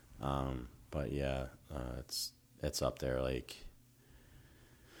 But yeah, it's up there. Like,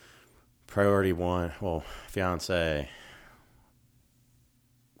 priority 1. Well, fiance,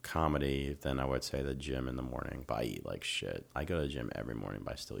 comedy. Then I would say the gym in the morning. But I eat like shit. I go to the gym every morning,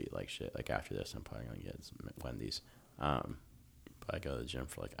 but I still eat like shit. Like, after this, I'm probably gonna get some Wendy's. But I go to the gym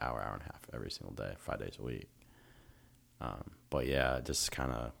for like an hour and a half every single day, 5 days a week. But yeah, just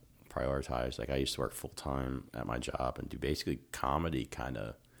kind of prioritize. Like, I used to work full time at my job and do basically comedy kind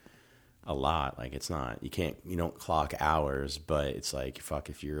of a lot. Like, it's not, you don't clock hours, but it's like, fuck,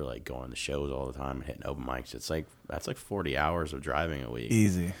 if you're like going to shows all the time and hitting open mics, it's like, that's like 40 hours of driving a week.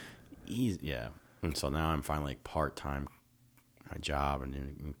 Easy. Yeah. And so now I'm finally like part-time my job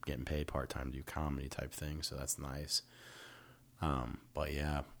and getting paid part-time to do comedy type things. So that's nice. But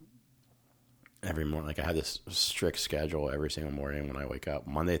yeah, every morning, like, I have this strict schedule every single morning when I wake up,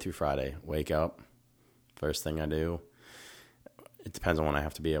 Monday through Friday. Wake up, first thing I do. It depends on when I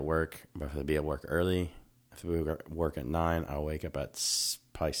have to be at work. But if I have to be at work early, if I have to work at 9, I'll wake up at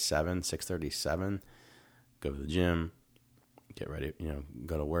probably 6:37. Go to the gym, get ready,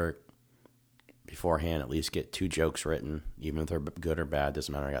 go to work. Beforehand, at least get 2 jokes written, even if they're good or bad,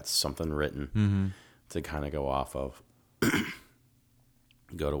 doesn't matter. I got something written to kind of go off of.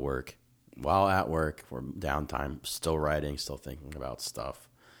 Go to work. While at work, for downtime, still writing, still thinking about stuff.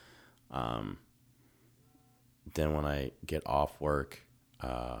 Then when I get off work,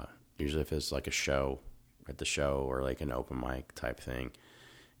 usually if it's like a show, at the show, or like an open mic type thing,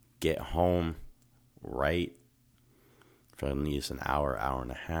 get home, write for at least an hour, hour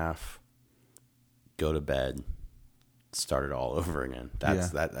and a half, go to bed, start it all over again.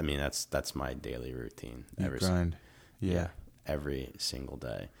 That's my daily routine. Grind. Yeah. Every single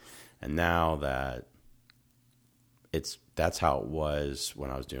day. And now that that's how it was when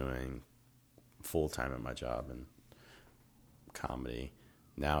I was doing full time at my job and comedy.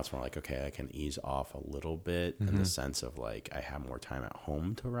 Now it's more like, okay, I can ease off a little bit in the sense of like I have more time at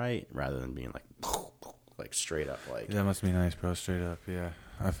home to write rather than being like straight up like. That must be nice, bro. Straight up, yeah.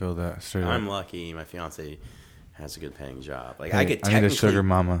 I feel that straight up. I'm lucky. My fiance has a good paying job. Like Hey, I could I need a technically, sugar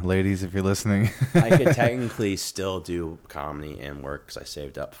mama, ladies, if you're listening. I could technically still do comedy and work because I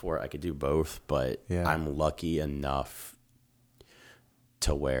saved up for it. I could do both, but Yeah. I'm lucky enough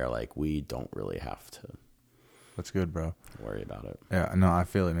to where like we don't really have to That's good, bro. worry about it. Yeah, no, I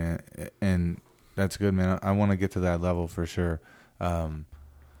feel it, man, and that's good, man. I want to get to that level for sure.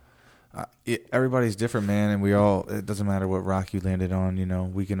 Everybody's different, man, and it doesn't matter what rock you landed on. You know,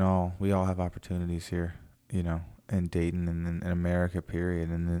 we all have opportunities here. You know, in Dayton and in America, period,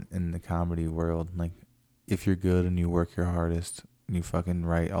 and in the comedy world. Like, if you're good and you work your hardest and you fucking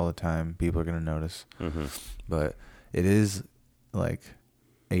write all the time, people are gonna notice. Mm-hmm. But it is like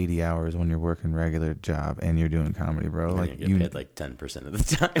 80 hours when you're working regular job and you're doing comedy, bro. And Like you get paid like 10% of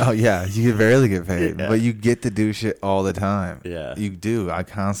the time. Oh yeah, you can barely get paid, Yeah. but you get to do shit all the time. Yeah. You do. I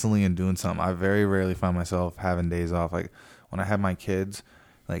constantly am doing something. I very rarely find myself having days off. Like when I have my kids,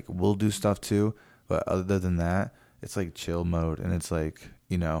 like we'll do stuff too, but other than that, it's like chill mode and it's like,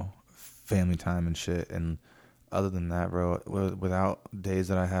 you know, family time and shit. And other than that, bro, without days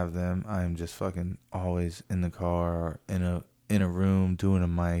that I have them, I am just fucking always in the car or in a room doing a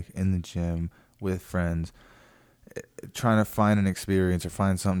mic in the gym with friends, trying to find an experience or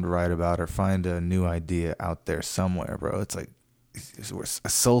find something to write about or find a new idea out there somewhere, bro. It's like we're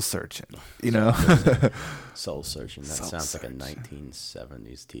soul searching, you know? Soul Searching. That Soul sounds like a Searching.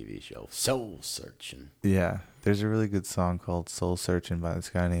 1970s TV show. Soul Searching. Yeah. There's a really good song called Soul Searching by this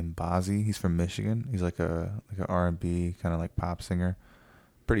guy named Bozzy. He's from Michigan. He's like an R&B kind of like pop singer.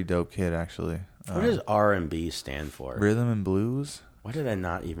 Pretty dope kid, actually. What does R&B stand for? Rhythm and blues? Why did I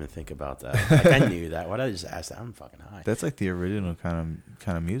not even think about that? Like I knew that. Why did I just ask that? I'm fucking high. That's like the original kind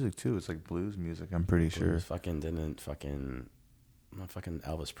of music too. It's like blues music, I'm pretty sure. Blues fucking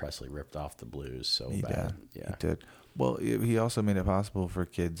Elvis Presley ripped off the blues so He bad. did. Yeah. He did. Well, he also made it possible for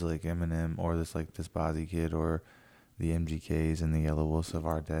kids like Eminem or this Bozzy kid or the MGKs and the Yellow Wolves of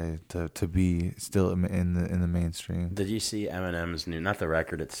our day to be still in the mainstream. Did you see Eminem's new, not the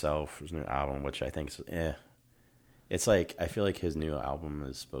record itself, his new album, which I think is, It's like, I feel like his new album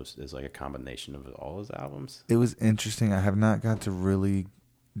is like a combination of all his albums. It was interesting. I have not got to really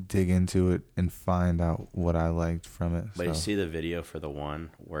dig into it and find out what I liked from it. But you see the video for the one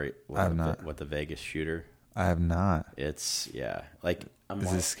where I have not. with the Vegas shooter? I have not. It's, yeah. Like,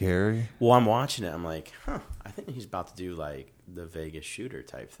 Is it scary? Well, I'm watching it. I'm like, I think he's about to do like the Vegas shooter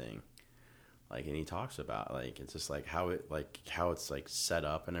type thing. Like, and he talks about like, it's just like how it's like set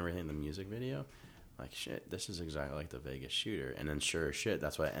up and everything in the music video. Like, shit, this is exactly like the Vegas shooter. And then sure as shit,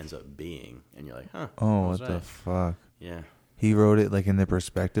 that's what it ends up being. And you're like, Oh, what was what the that? fuck? Yeah. He wrote it like in the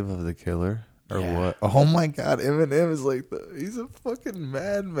perspective of the killer or Yeah. what? Oh my God, Eminem is like he's a fucking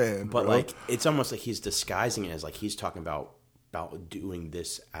madman. But bro. like, it's almost like he's disguising it as like he's talking about doing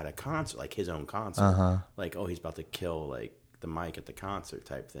this at a concert, like his own concert. Uh-huh. Like, oh, he's about to kill like the mic at the concert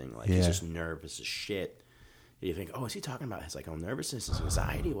type thing. Like, Yeah. he's just nervous as shit. And you think, oh, is he talking about his like own nervousness, his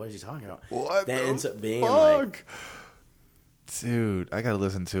anxiety? What is he talking about? What That the ends up being like, fuck? Dude, I gotta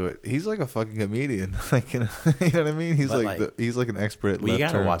listen to it. He's like a fucking comedian. Like, you know what I mean? He's But, like he's like an expert. At well, you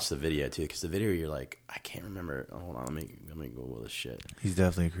left gotta turn. watch the video too, because the video you're like, I can't remember. Oh, hold on, let me Google this shit. He's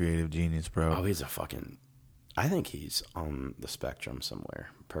definitely a creative genius, bro. Oh, he's a fucking. I think he's on the spectrum somewhere,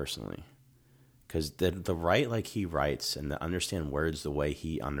 personally. Because the write like he writes and the understand words the way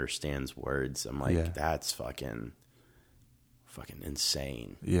he understands words, I'm like, Yeah. that's fucking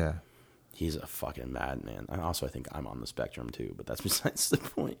insane. Yeah. He's a fucking madman. And also, I think I'm on the spectrum too, but that's besides the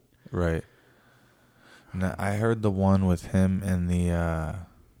point. Right. Now, I heard the one with him and the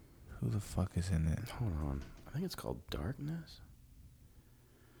who the fuck is in it? Hold on. I think it's called Darkness.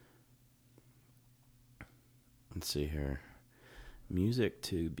 Let's see here. Music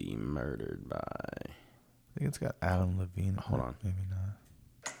to be murdered by. I think it's got Adam Levine. Hold on. Maybe not.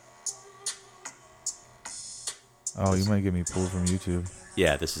 Oh, you might get me pulled from YouTube.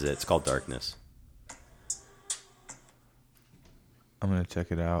 Yeah, this is it. It's called Darkness. I'm gonna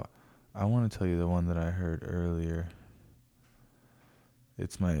check it out. I want to tell you the one that I heard earlier.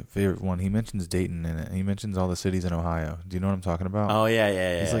 It's my favorite one. He mentions Dayton in it. He mentions all the cities in Ohio. Do you know what I'm talking about? Oh,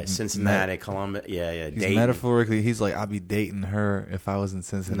 yeah. He's like Cincinnati, Columbus. Yeah. He's Dayton. metaphorically, he's like, I'd be dating her if I was in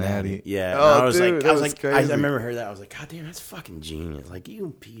Cincinnati. Yeah. Oh, And I was dude, like, that was I crazy. remember heard that. I was like, God damn, that's fucking genius. Like,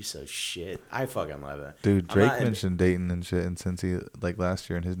 you piece of shit. I fucking love that. Dude, I'm Drake not- mentioned Dayton and shit in Cincy like last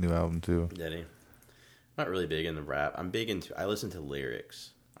year in his new album too. Did he? not really big into rap. I listen to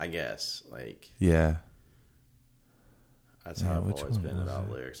lyrics, I guess. Like, Yeah. that's how I've which always one been was about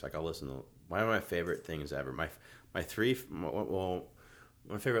it? lyrics. Like, I'll listen to one of my favorite things ever. My favorite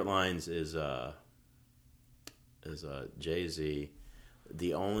lines is Jay-Z.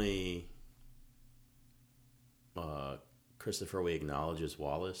 The only Christopher we acknowledge is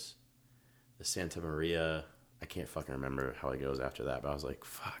Wallace. The Santa Maria, I can't fucking remember how it goes after that, but I was like,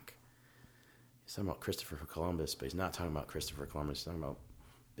 fuck. He's talking about Christopher Columbus, but he's not talking about Christopher Columbus. He's talking about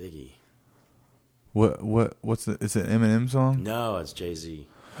Biggie. What's the? Is it Eminem song? No, it's Jay-Z.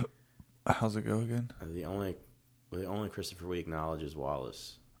 How's it go again? The only Christopher we acknowledge is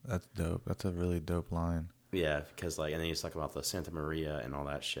Wallace. That's dope. That's a really dope line. Yeah, because like, and then he's talking about the Santa Maria and all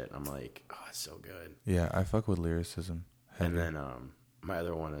that shit. I'm like, oh, it's so good. Yeah, I fuck with lyricism. And then my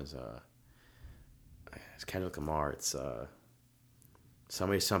other one is it's Kendrick Lamar. It's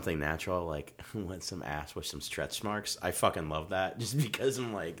something natural, like want some ass with some stretch marks. I fucking love that just because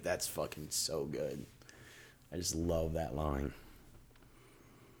I'm like, that's fucking so good. I just love that line.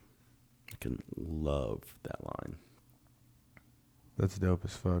 I can love that line. That's dope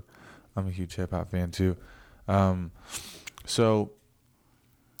as fuck. I'm a huge hip hop fan too. So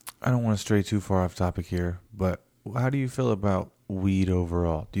I don't want to stray too far off topic here, but how do you feel about weed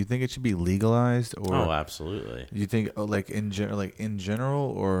overall? Do you think it should be legalized, or Oh, absolutely. do you think like in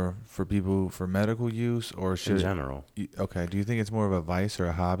general, or for people for medical use, or should In general. Okay, do you think it's more of a vice or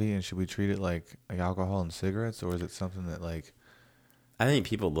a hobby, and should we treat it like alcohol and cigarettes, or is it something that like? I think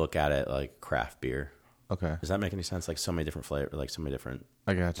people look at it like craft beer. Okay, Does that make any sense? Like so many different flavors, like so many different,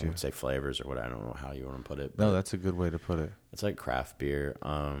 I got I you. would say flavors or what. I don't know how you want to put it. No, that's a good way to put it. It's like craft beer.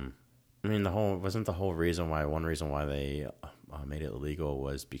 I mean, one reason why they made it illegal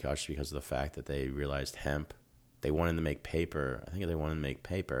was because of the fact that they realized hemp. They wanted to make paper. I think they wanted to make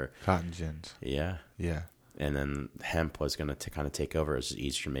paper. Cotton gins. Yeah. Yeah. And then hemp was going to kind of take over. It's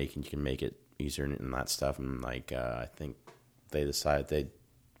easier to make, and you can make it easier and that stuff. And like, I think they decided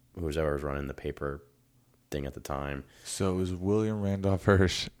whoever was running the paper thing at the time. So it was William Randolph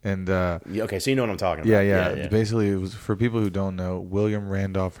Hearst, and Okay, so you know what I'm talking yeah, about. yeah. Basically, it was, for people who don't know, William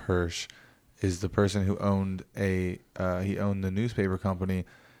Randolph Hearst is the person who owned he owned the newspaper company,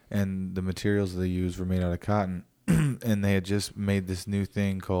 and the materials they used were made out of cotton, and they had just made this new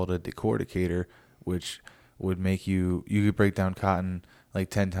thing called a decorticator, which would make you could break down cotton like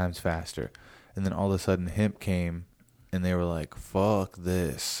 10 times faster, and then all of a sudden hemp came, and they were like, fuck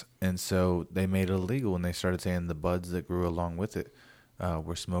this. And so they made it illegal, and they started saying the buds that grew along with it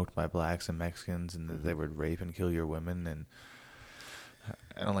were smoked by blacks and Mexicans, and that they would rape and kill your women. And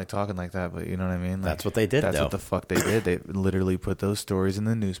I don't like talking like that, but you know what I mean? Like, That's what they did, That's though. what the fuck they did. They literally put those stories in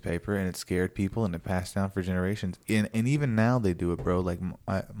the newspaper, and it scared people, and it passed down for generations. And even now they do it, bro. Like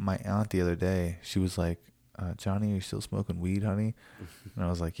my aunt the other day, she was like, Johnny, are you still smoking weed, honey? And I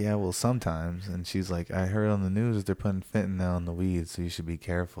was like, yeah, well, sometimes. And she's like, I heard on the news that they're putting fentanyl in the weed, so you should be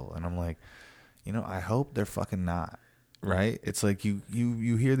careful. And I'm like, I hope they're fucking not, right? It's like you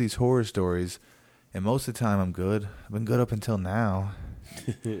hear these horror stories, and most of the time I'm good. I've been good up until now,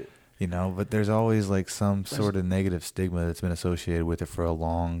 but there's always like some sort of negative stigma that's been associated with it for a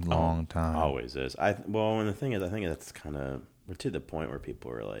long time. Always is. And the thing is, I think that's kind of, we're to the point where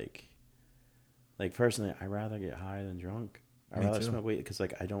people are like personally, I'd rather get high than drunk. I'd rather smoke weed because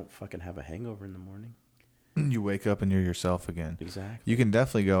like I don't fucking have a hangover in the morning. You wake up and you're yourself again. Exactly. You can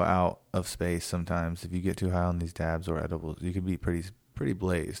definitely go out of space sometimes if you get too high on these dabs or edibles. You can be pretty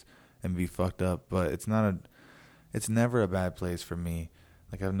blazed and be fucked up, but it's never a bad place for me.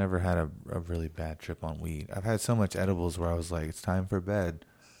 Like, I've never had a really bad trip on weed. I've had so much edibles where I was like, it's time for bed.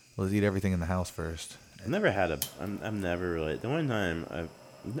 Let's eat everything in the house first. I've never had I've never really, the one time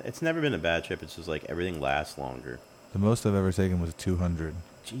it's never been a bad trip. It's just like everything lasts longer. The most I've ever taken was 200.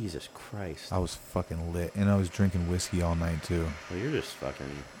 Jesus Christ. I was fucking lit, and I was drinking whiskey all night too. Well, you're just fucking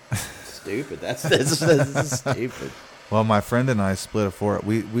stupid. That's stupid. Well, my friend and I split a four.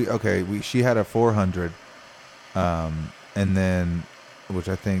 She had a 400, and then, which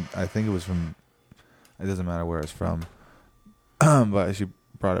I think it was from. It doesn't matter where it's from, but she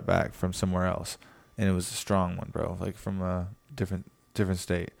brought it back from somewhere else, and it was a strong one, bro. Like from a different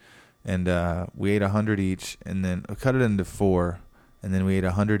state, and we ate 100 each, and then I cut it into 4. And then we ate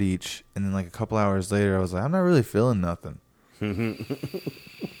 100 each. And then like a couple hours later, I was like, I'm not really feeling nothing.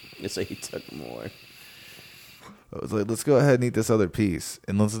 So he took more. I was like, let's go ahead and eat this other piece.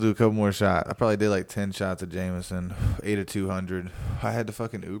 And let's do a couple more shots. I probably did like 10 shots of Jameson. Ate a 200. I had to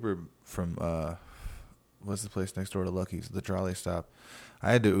fucking Uber from, what's the place next door to Lucky's? The trolley stop.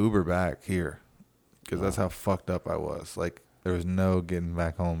 I had to Uber back here. Because that's how fucked up I was. Like, There was no getting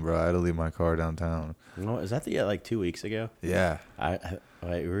back home, bro. I had to leave my car downtown. No, is that the like 2 weeks ago? Yeah. I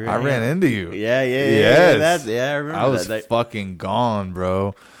ran into you. Yeah. Yes. I remember. I was that. fucking gone,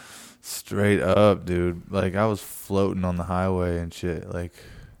 bro. Straight up, dude. Like, I was floating on the highway and shit. Like,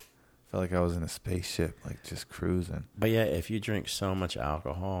 felt like I was in a spaceship, like, just cruising. But yeah, if you drink so much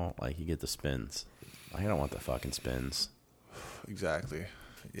alcohol, like, you get the spins. I don't want the fucking spins. Exactly.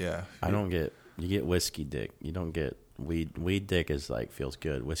 Yeah. You get whiskey dick. You don't get weed. Weed dick is like, feels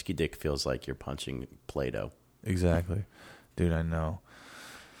good. Whiskey dick feels like you're punching Play-Doh. Exactly. Dude, I know.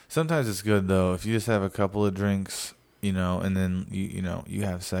 Sometimes it's good, though. If you just have a couple of drinks, you know, and then, you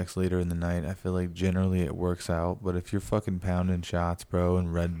have sex later in the night, I feel like generally it works out. But if you're fucking pounding shots, bro,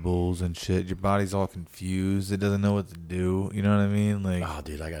 and Red Bulls and shit, your body's all confused. It doesn't know what to do. You know what I mean? Like, Oh,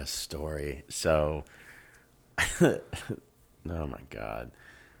 dude, I got a story. So, oh my God.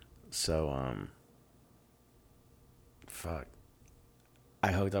 So, fuck.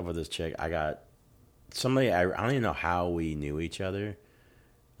 I hooked up with this chick. I got somebody, I don't even know how we knew each other.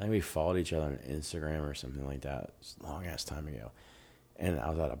 I think we followed each other on Instagram or something like that. It's a long ass time ago. And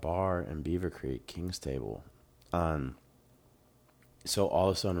I was at a bar in Beaver Creek, King's Table. So all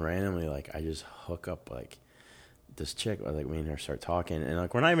of a sudden, randomly, like, I just hook up, like, this chick, like, me and her start talking, and,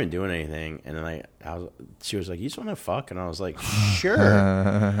 like, we're not even doing anything, and then she was like, you just want to fuck? And I was like,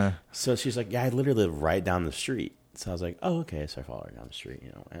 sure. So she's like, yeah, I literally live right down the street. So I was like, oh, okay. So I follow her down the street,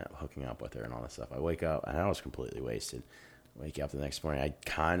 and I'm hooking up with her and all that stuff. I wake up, and I was completely wasted. Wake up the next morning, I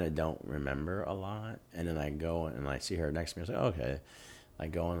kind of don't remember a lot, and then I go and I see her next to me. I was like, oh, okay. I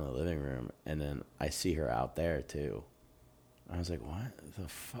go into the living room, and then I see her out there, too. I was like, what the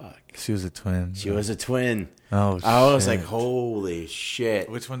fuck? she was a twin. She was a twin. Oh, shit. I was like, holy shit.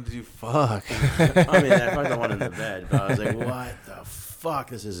 Which one did you fuck? I mean, I fucked the one in the bed, but I was like, what the fuck?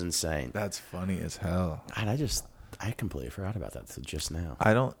 This is insane. That's funny as hell. And I completely forgot about that till just now.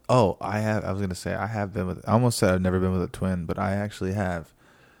 I was going to say, I have been with, I almost said I've never been with a twin, but I actually have.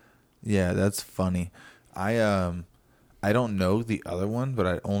 Yeah, that's funny. I don't know the other one, but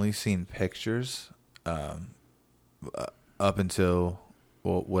I'd only seen pictures, up until,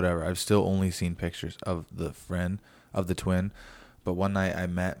 well, whatever. I've still only seen pictures of the twin. But one night I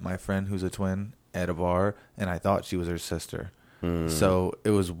met my friend who's a twin at a bar, and I thought she was her sister. So it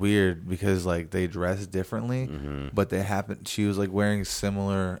was weird because, like, they dressed differently, but she was, like, wearing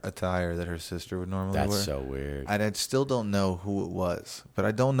similar attire that her sister would normally wear. That's so weird. I still don't know who it was, but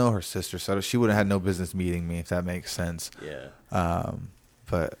I don't know her sister, so she would have had no business meeting me, if that makes sense. Yeah.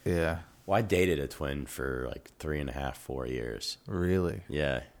 But, yeah. Well, I dated a twin for, like, 3.5, 4 years. Really?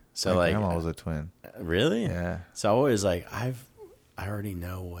 Yeah. So, My like, grandma was a twin. Really? Yeah. So I always, like, I already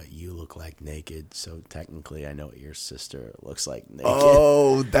know what you look like naked, so technically I know what your sister looks like naked.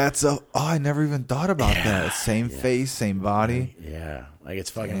 Oh, I never even thought about that. Same face, same body. Yeah. Like,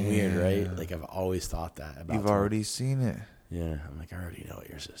 it's fucking weird, right? Like, I've always thought that about You've already seen it. Yeah. I'm like, I already know what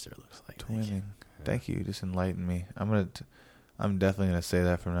your sister looks like. Twinning. Yeah. Thank you. You just enlightened me. I'm definitely going to say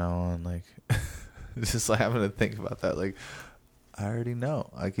that from now on. Like, it's just like, I'm going to think about that. Like, I already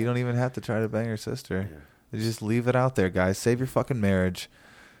know. Like, you don't even have to try to bang your sister. Yeah. You just leave it out there, guys. Save your fucking marriage.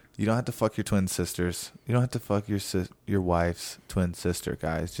 You don't have to fuck your twin sisters. You don't have to fuck your wife's twin sister,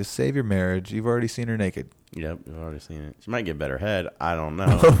 guys. Just save your marriage. You've already seen her naked. Yep, I've already seen it. She might get better head. I don't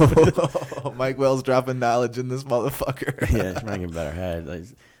know. Mike Wells dropping knowledge in this motherfucker. Yeah, she might get better head. Like,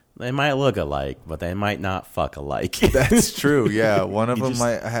 they might look alike, but they might not fuck alike. That's true. Yeah, one of them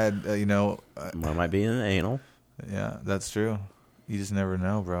might had one might be in the anal. Yeah, that's true. You just never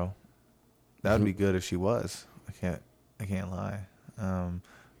know, bro. That would be good if she was. I can't lie.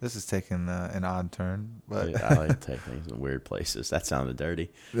 This is taking an odd turn, but Yeah, I like to take things in weird places. That sounded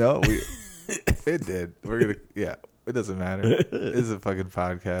dirty. No, it did. It doesn't matter. This is a fucking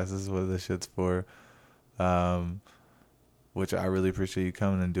podcast. This is what this shit's for. Which I really appreciate you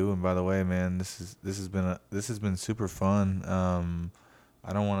coming and doing. By the way, man, this has been super fun.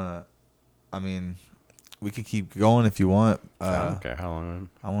 I don't want to. I mean, we can keep going if you want. I don't care how long.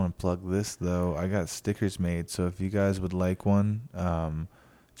 I want to plug this though. I got stickers made, so if you guys would like one,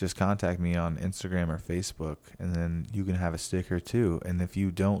 just contact me on Instagram or Facebook, and then you can have a sticker too. And if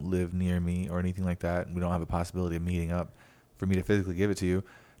you don't live near me or anything like that, and we don't have a possibility of meeting up for me to physically give it to you,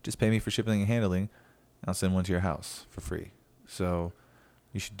 just pay me for shipping and handling. I'll send one to your house for free. So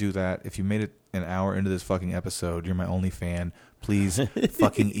you should do that. If you made it an hour into this fucking episode. You're my only fan. Please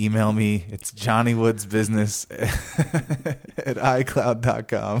fucking email me. It's JohnnyWoodsBusiness at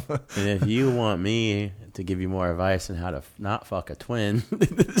iCloud.com. And if you want me to give you more advice on how to not fuck a twin, you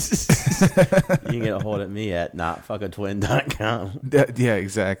can get a hold of me at notfuckatwin.com. Yeah,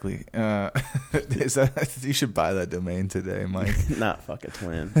 exactly. You should buy that domain today, Mike. Not fuck a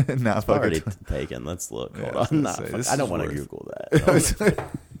twin. Not fuck Already a twin. taken. Let's look. Yeah, Hold on. I don't want to Google that.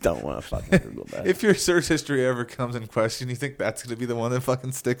 Don't want to fucking Google that. If your search history ever comes in question, you think that's going to be the one that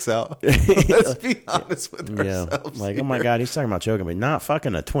fucking sticks out? Let's be honest with ourselves. Like, here. oh my God, he's talking about choking me. Not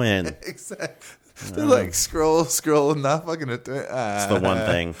fucking a twin. Exactly. They're like, scroll, not fucking a twin. It's the one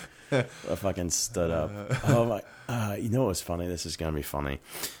thing that fucking stood up. Oh my, you know what was funny? This is going to be funny.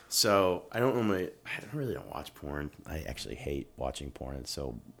 So, I don't really don't watch porn. I actually hate watching porn. It's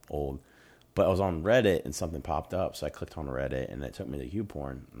so old. But I was on Reddit and something popped up, so I clicked on Reddit and it took me to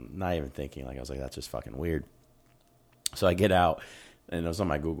YouPorn. Not even thinking, like I was like, that's just fucking weird. So I get out and it was on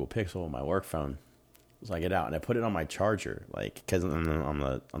my Google Pixel, my work phone. So I get out and I put it on my charger, like because on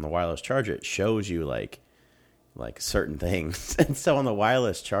the wireless charger it shows you like certain things. And so on the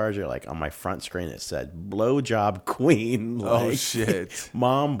wireless charger, like on my front screen, it said "blowjob queen." Like, oh shit,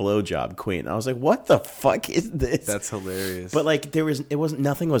 mom blowjob queen. I was like, what the fuck is this? That's hilarious. But like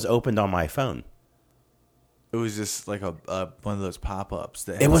nothing was opened on my phone. It was just like a one of those pop-ups.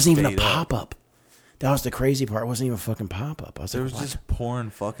 It wasn't even a pop-up. That was the crazy part. It wasn't even a fucking pop-up. I was there like, was just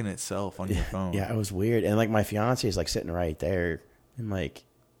porn fucking itself on your phone. Yeah, it was weird. And like my fiance is like sitting right there, and like,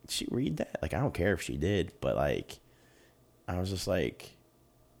 did she read that? Like, I don't care if she did, but like, I was just like,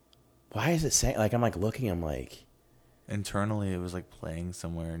 why is it saying? Like, I'm like looking. I'm like, internally, it was like playing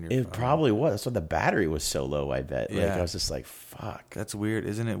somewhere in your. It phone. probably was. That's why the battery was so low. I bet. Like, Yeah. I was just like, fuck. That's weird,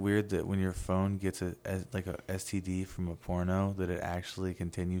 isn't it? Weird that when your phone gets a STD from a porno, that it actually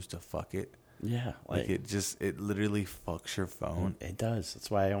continues to fuck it. Yeah, Like it literally fucks your phone. It does. That's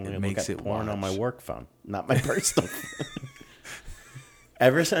why I only look makes at it porn on my watch. work phone, not my personal phone.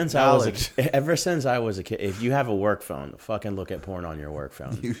 Ever since I was a kid, if you have a work phone, fucking look at porn on your work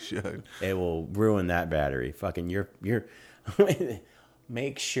phone. You should. It will ruin that battery. Fucking your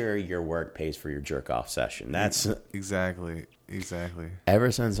make sure your work pays for your jerk off session. That's Exactly. ever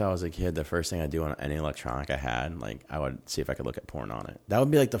since I was a kid, the first thing I do on any electronic I had, like I would see if I could look at porn on it. That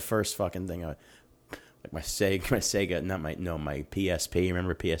would be like the first fucking thing like my Sega, my PSP.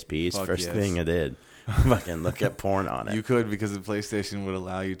 Remember PSPs? Fuck First yes. thing I did, fucking look at porn on it. You could, because the PlayStation would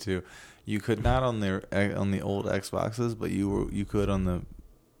allow you to. You could not on the old Xboxes, but you could on the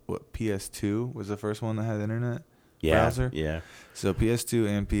PS2 was the first one that had internet browser. Yeah. So PS2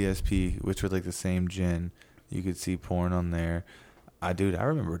 and PSP, which were like the same gen, you could see porn on there. I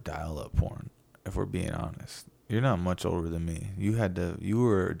remember dial-up porn. If we're being honest, you're not much older than me. You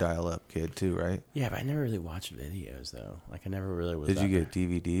were a dial-up kid too, right? Yeah, but I never really watched videos though. Like I never really was. Did you get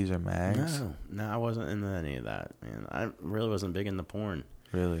DVDs or mags? No, I wasn't into any of that, man. I really wasn't big into porn.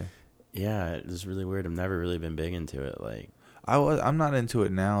 Really? Yeah, it was really weird. I've never really been big into it. Like I'm not into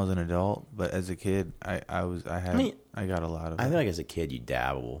it now as an adult, but as a kid, I got a lot of it. I feel like as a kid you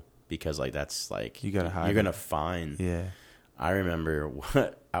dabble because like that's like You gotta hide You're gonna it. find. Yeah. I remember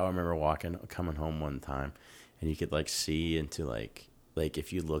coming home one time, and you could like see into like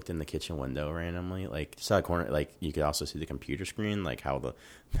if you looked in the kitchen window randomly, like saw a corner, like you could also see the computer screen, like how the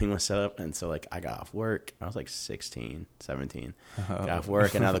thing was set up. And so like I got off work, I was like 16, 17, got off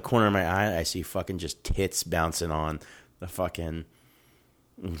work, and out of the corner of my eye, I see fucking just tits bouncing on the fucking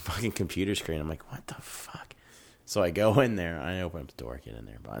computer screen. I'm like, what the fuck? So I go in there, I open up the door, get in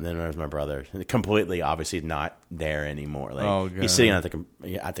there, and then there's my brother, completely obviously not there anymore. Like he's sitting at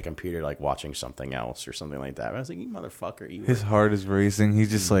the computer, like watching something else or something like that. And I was like, you motherfucker! His heart is racing. He's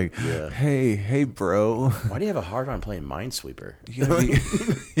just like, hey, bro. Why do you have a hard on playing Minesweeper? You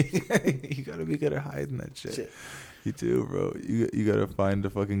gotta be good at hiding that shit. You do, bro. You gotta find a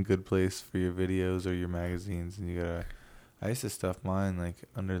fucking good place for your videos or your magazines, and I used to stuff mine like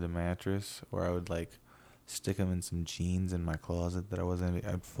under the mattress, or I would like stick them in some jeans in my closet that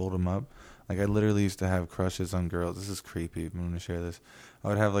I'd fold them up. Like I literally used to have crushes on girls. This is creepy. I'm going to share this. I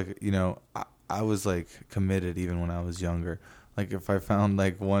would have like, I was like committed even when I was younger. Like if I found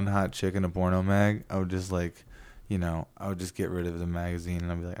like one hot chick in a porno mag, I would just like, I would just get rid of the magazine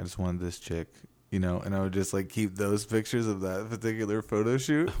and I'd be like, I just wanted this chick, and I would just like keep those pictures of that particular photo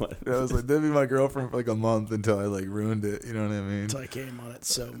shoot. And I was like, that'd be my girlfriend for like a month until I like ruined it. You know what I mean? Until I came on it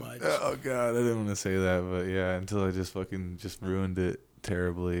so much. Oh God, I didn't want to say that, but yeah, until I just ruined it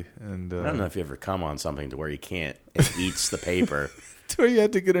terribly. And I don't know if you ever come on something to where you can't. It eats the paper. to where you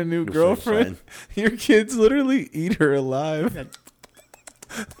had to get a new girlfriend. Your kids literally eat her alive.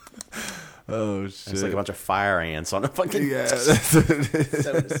 Oh shit! It's like a bunch of fire ants on a fucking. Yeah, so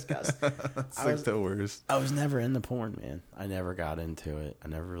disgusting. It's like the worst. I was never into porn, man. I never got into it. I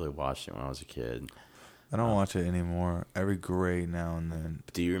never really watched it when I was a kid. I don't watch it anymore. Every great now and then.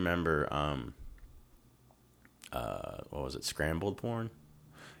 Do you remember what was it, scrambled porn?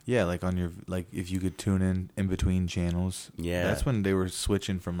 Yeah, like on your if you could tune in between channels. Yeah, that's when they were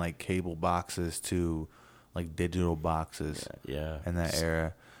switching from like cable boxes to like digital boxes. Yeah. In that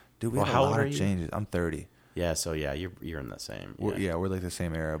era, dude, we had how a old lot are of you? changes. I'm 30. Yeah, so yeah, you're in the same. We're like the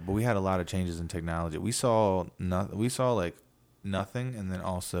same era, but we had a lot of changes in technology. We saw like nothing, and then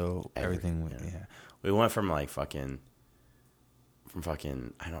also everything. Yeah. We went from fucking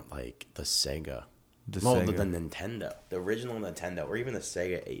I don't like the Sega. The Nintendo, the original Nintendo, or even the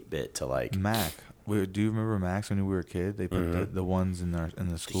Sega 8-bit to like Mac. Do you remember Macs when we were a kid? They put the ones in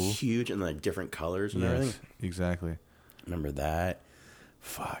the school, huge and like different colors and everything. Exactly. Remember that?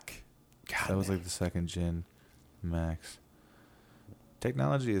 Fuck. God, that was like the second gen Macs.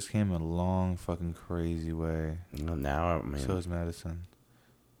 Technology has came a long fucking crazy way. Now, I mean, so is medicine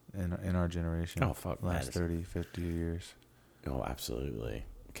in our generation. Oh fuck, last medicine. 30, 50 years. Oh, absolutely.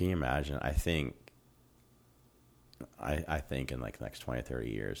 Can you imagine? I think in like the next 20, 30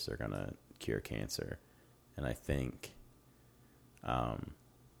 years, they're going to cure cancer. And I think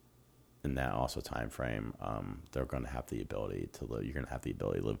in that also time frame, they're going to have the ability to live. You're going to have the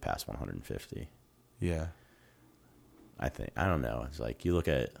ability to live past 150. Yeah. I don't know. It's like you look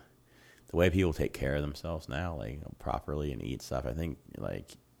at the way people take care of themselves now, properly and eat stuff. I think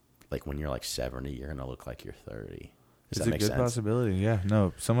like when you're like 70, you're going to look like you're 30. It's a good possibility. Yeah.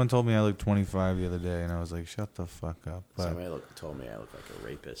 No, someone told me I looked 25 the other day, and I was like, shut the fuck up. But somebody told me I look like a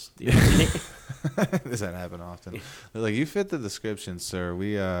rapist. Does that happen often? They're like, you fit the description, sir.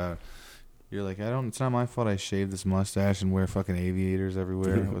 You're like, it's not my fault I shaved this mustache and wear fucking aviators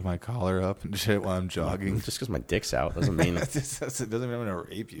everywhere with my collar up and shit while I'm jogging. Just because my dick's out doesn't mean... it doesn't mean I'm going to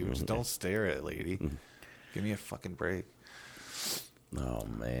rape you. Just don't stare at it, lady. Give me a fucking break. Oh,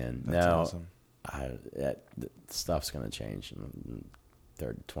 man. That's awesome. Stuff's going to change in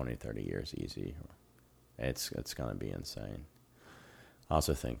 20, 30 years easy. It's going to be insane. I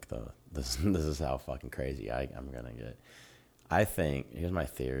also think, though, this is how fucking crazy I'm going to get. I think, here's my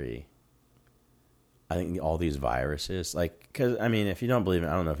theory. I think all these viruses, because, I mean, if you don't believe in,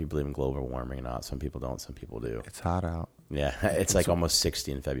 I don't know if you believe in global warming or not. Some people don't, some people do. It's hot out. Yeah, it's like almost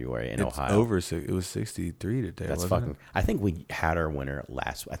 60 in February in Ohio. It was 63 today. That's fucking. I think we had our winter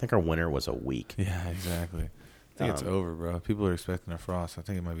I think our winter was a week. Yeah, exactly. I think it's over, bro. People are expecting a frost. I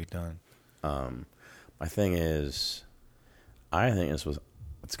think it might be done. My thing is, I think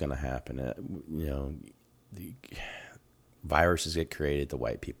what's going to happen. The viruses get created to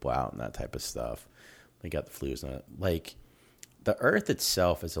wipe people out and that type of stuff. We got the flus and the Earth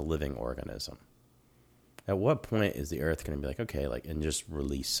itself is a living organism. At what point is the Earth going to be like, okay, and just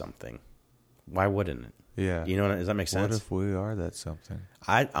release something? Why wouldn't it? Yeah. You know, does that make sense? What if we are that something?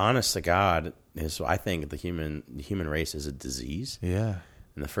 Honest to God, I think the human race is a disease. Yeah.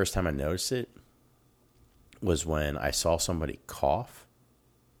 And the first time I noticed it was when I saw somebody cough.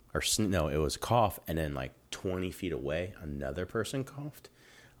 It was cough, and then 20 feet away, another person coughed.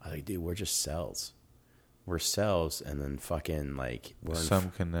 I was like, dude, we're just cells. We're cells, and then fucking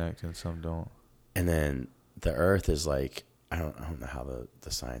some connect and some don't. And then the Earth is I don't know how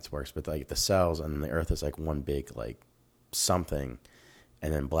the science works, but the cells, and then the Earth is one big something,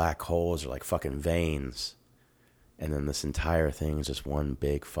 and then black holes are fucking veins, and then this entire thing is just one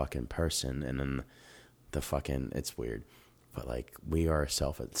big fucking person, and then it's weird, but we are a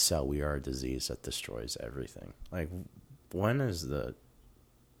cell, we are a disease that destroys everything. When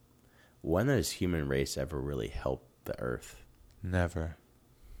has human race ever really helped the Earth? Never.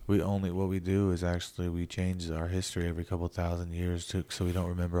 What we do is actually we change our history every couple thousand years so we don't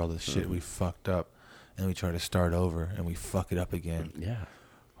remember all the shit we fucked up, and we try to start over and we fuck it up again. Yeah.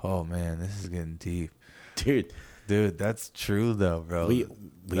 Oh man, this is getting deep, dude. That's true though, bro.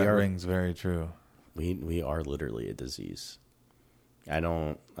 That rings very true. We are literally a disease.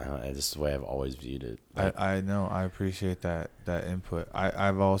 This is the way I've always viewed it. I know. I appreciate that input.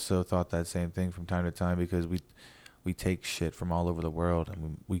 I've also thought that same thing from time to time, because we take shit from all over the world,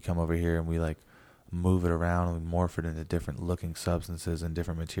 and we come over here and we move it around and we morph it into different looking substances and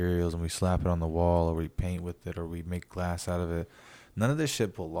different materials, and we slap it on the wall, or we paint with it, or we make glass out of it. None of this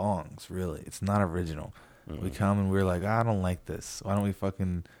shit belongs, really. It's not original. Mm-hmm. We come and we're like, I don't like this. Why don't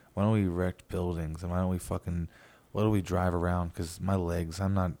we erect buildings, and why do we drive around? Because my legs,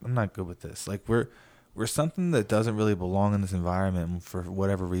 I'm not good with this. We're something that doesn't really belong in this environment, and for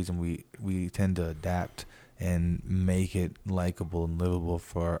whatever reason we tend to adapt and make it likable and livable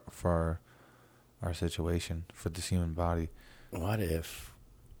for our situation for this human body. What if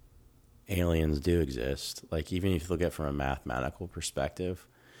aliens do exist? Like, even if you look at it from a mathematical perspective,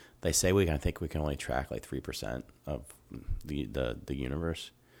 they say I think we can only track like 3% of the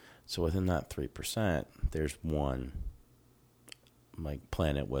universe. So within that 3%, there's one like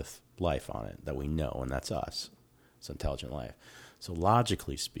planet with life on it that we know, and that's us. It's intelligent life. So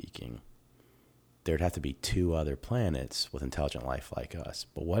logically speaking, there'd have to be 2 other planets with intelligent life like us.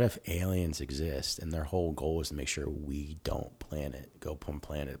 But what if aliens exist and their whole goal is to make sure we don't go from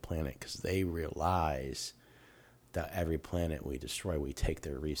planet to planet, because they realize that every planet we destroy, we take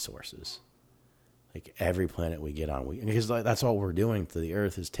their resources. Like every planet we get on, because that's all we're doing to the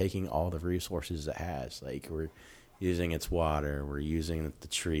Earth is taking all the resources it has. Like we're using its water, we're using the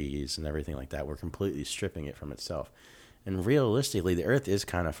trees and everything like that. We're completely stripping it from itself. And realistically, the Earth is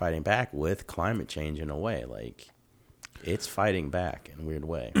kind of fighting back with climate change in a way. Like, it's fighting back in a weird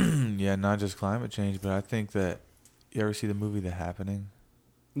way. Yeah, not just climate change, but I think that you ever see the movie The Happening?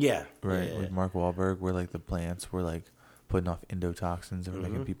 Yeah. Right, Yeah. with Mark Wahlberg, where like the plants were like putting off endotoxins and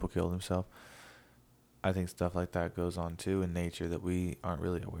making people kill themselves. I think stuff like that goes on too in nature that we aren't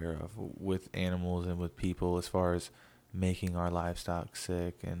really aware of with animals and with people, as far as making our livestock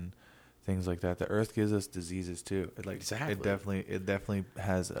sick and things like that. The Earth gives us diseases too. Exactly. It definitely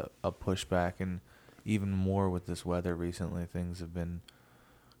has a pushback, and even more with this weather recently. Things have been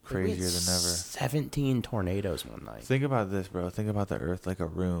crazier than ever. 17 tornadoes one night. Think about this, bro. Think about the Earth like a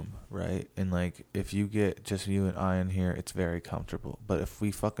room, right? And like, if you get just you and I in here, it's very comfortable. But if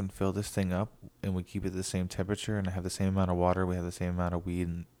we fucking fill this thing up and we keep it the same temperature and have the same amount of water, we have the same amount of weed,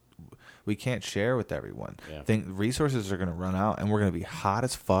 and we can't share with everyone. Yeah. Resources are gonna run out, and we're gonna be hot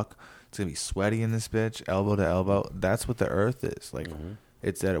as fuck. It's gonna be sweaty in this bitch, elbow to elbow. That's what the Earth is like.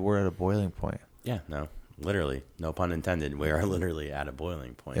 We're at a boiling point. Yeah, no. Literally. No pun intended. We are literally at a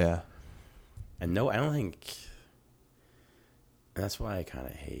boiling point. Yeah. And no, I don't think... That's why I kind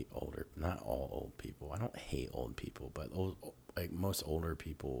of hate not all old people. I don't hate old people, but most older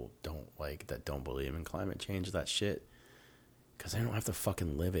people don't believe in climate change, that shit. Because they don't have to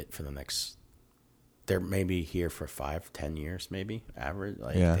fucking live it for the next... They're maybe here for 5-10 years, maybe, average.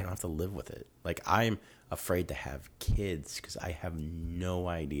 They don't have to live with it. Like, I'm afraid to have kids because I have no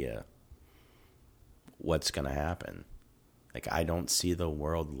idea what's going to happen. Like, I don't see the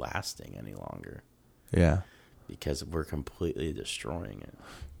world lasting any longer. Yeah. Because we're completely destroying it.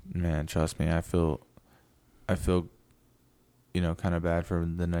 Man, trust me, I feel kind of bad for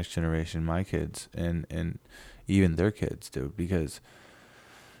the next generation, my kids, and even their kids, dude, because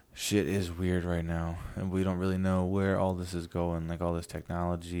shit is weird right now, and we don't really know where all this is going, like all this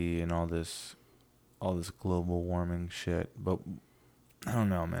technology and all this global warming shit. But I don't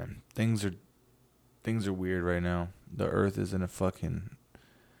know, man. Things are weird right now. The Earth is in a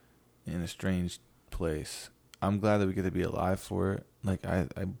strange place. I'm glad that we get to be alive for it. Like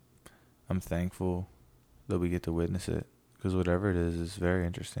I'm thankful that we get to witness it, because whatever it is very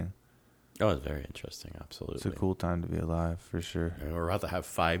interesting. Oh, it's very interesting. Absolutely. It's a cool time to be alive, for sure. And we're about to have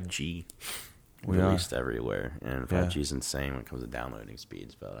 5G We released everywhere. And 5G is insane when it comes to downloading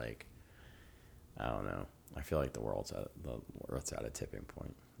speeds. But, like, I don't know. I feel like the Earth's at a tipping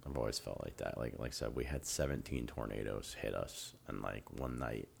point. I've always felt like that. Like I said, we had 17 tornadoes hit us in, like, one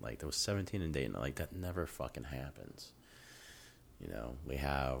night. Like, there was 17 in Dayton. Like, that never fucking happens. You know, we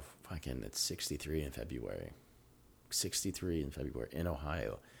have it's 63 in February. 63 in February in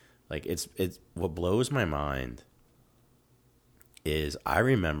Ohio. Like, it's what blows my mind is I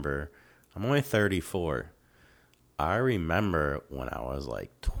remember, I'm only 34. I remember when I was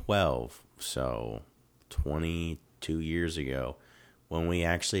like 12, so 22 years ago, when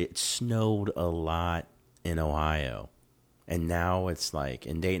it snowed a lot in Ohio. And now it's like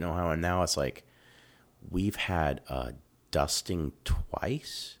in Dayton, Ohio, and now it's like we've had a dusting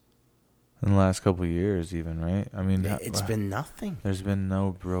twice. In the last couple of years, even, right? I mean, it's been nothing. There's been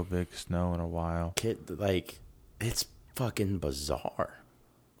no real big snow in a while. It's fucking bizarre.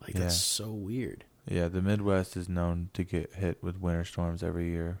 Like, that's so weird. Yeah, the Midwest is known to get hit with winter storms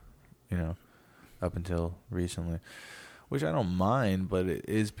every year, up until recently, which I don't mind, but it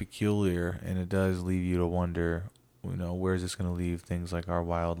is peculiar, and it does leave you to wonder, where is this going to leave things like our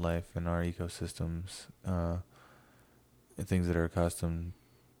wildlife and our ecosystems, and things that are accustomed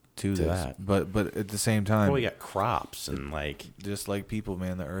to this. That. But at the same time, well, we got crops and just like people,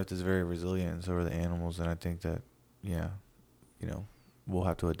 man, the Earth is very resilient, and so are the animals, and I think that, we'll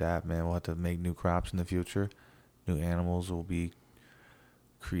have to adapt, man. We'll have to make new crops in the future. New animals will be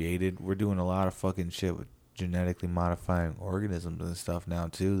created. We're doing a lot of fucking shit with genetically modifying organisms and stuff now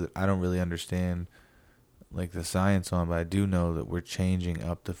too that I don't really understand like the science on, but I do know that we're changing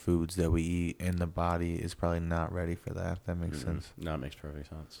up the foods that we eat, and the body is probably not ready for that. If that makes sense. No, it makes perfect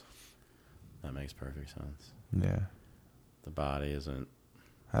sense. That makes perfect sense. Yeah. The body isn't.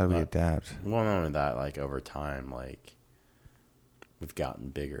 How do we adapt? Well, not only that, like over time, like we've gotten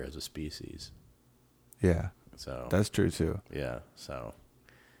bigger as a species. Yeah, So that's true too. yeah. So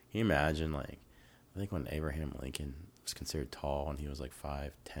can you imagine, like, I think when Abraham Lincoln was considered tall and he was like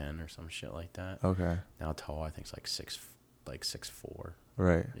 5'10" or some shit like that. Okay. Now tall, I think is like 6'4".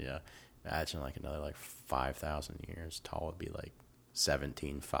 Right. Yeah. Imagine like another like 5,000 years. Tall would be like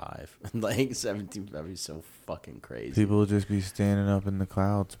 17.5. Like 17. That'd be so fucking crazy. People will just be standing up in the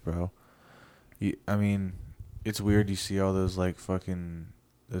clouds, bro. I mean, it's weird. You see all those like fucking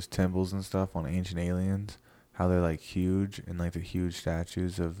those temples and stuff on Ancient Aliens, how they're like huge, and like the huge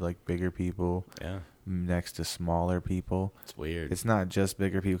statues of like bigger people Yeah. next to smaller people. It's weird. It's not just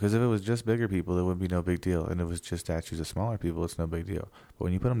bigger people, because if it was just bigger people, it wouldn't be no big deal. And if it was just statues of smaller people, it's no big deal. But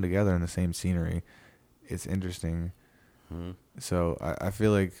when you put them together in the same scenery, it's interesting. Hmm. So I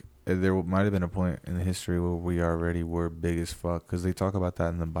feel like there might have been a point in the history where we already were big as fuck, because they talk about that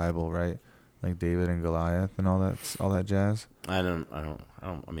in the Bible, right? Like David and Goliath and all that jazz. I don't know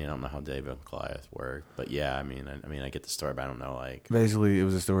how David and Goliath work, but yeah, I mean, I get the story, but I don't know, like, Basically, it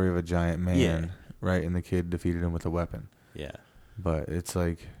was a story of a giant man, Yeah. right? And the kid defeated him with a weapon. yeah. But it's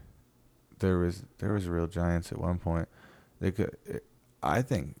like there was real giants at one point. I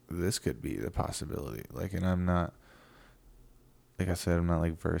think this could be the possibility. Like, and I'm not, like I said, I'm not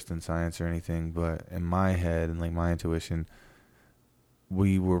like versed in science or anything, but in my head and like my intuition,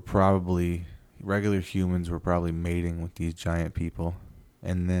 regular humans were probably mating with these giant people,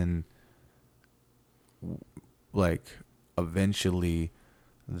 and then like eventually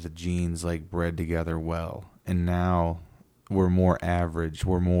the genes like bred together well, and now we're more average,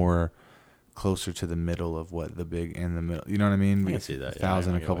 we're more closer to the middle of what the big and the middle, you know what I mean? I can see that.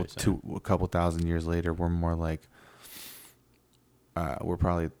 A couple thousand years later, we're more like we're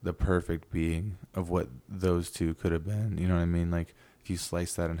probably the perfect being of what those two could have been, you know what I mean? Like, if you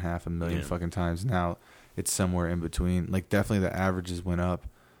slice that in half a million fucking times, now it's somewhere in between. Like, definitely the averages went up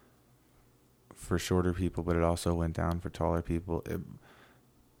for shorter people, but it also went down for taller people.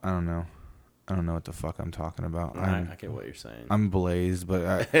 I don't know what the fuck I'm talking about. I get what you're saying. I'm blazed,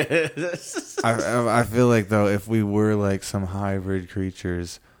 but I feel like, though, if we were like some hybrid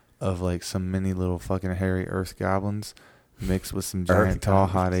creatures of like some mini little fucking hairy earth goblins mixed with some giant tall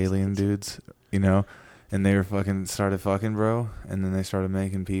hot alien dudes, you know, and they were started fucking, bro, and then they started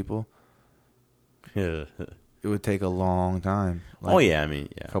making people, Yeah. it would take a long time. Like, Oh yeah, I mean,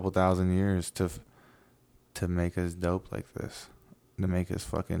 yeah. a couple thousand years to make us dope like this, to make us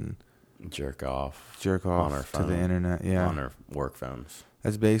fucking Jerk off jerk on our off to phone, the internet. Yeah, on our work phones.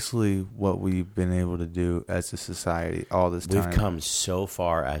 that's basically what we've been able to do as a society all this time. We've come so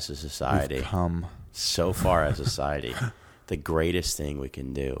far as a society. We've come So far as a society. The greatest thing we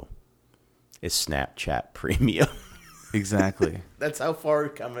can do is Snapchat Premium. exactly. That's how far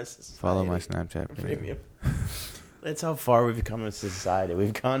we've come as a society. Follow my Snapchat page. Premium. That's how far we've come as a society.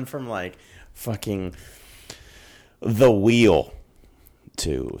 We've gone from like fucking The Wheel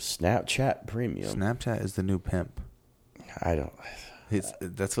to Snapchat Premium. Snapchat is the new pimp. I don't.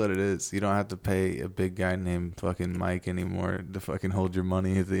 That's what it is. You don't have to pay a big guy named fucking Mike anymore to fucking hold your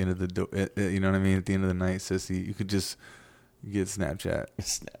money at the end of the you know what I mean? At the end of the night, sissy. You could just get Snapchat.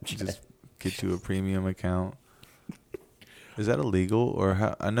 Just get you a premium account. Is that illegal, or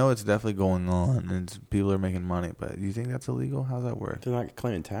how? I know it's definitely going on and people are making money, but do you think that's illegal? How's that work? They're not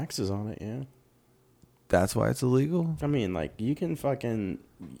claiming taxes on it, yeah. That's why it's illegal? I mean, like, you can fucking...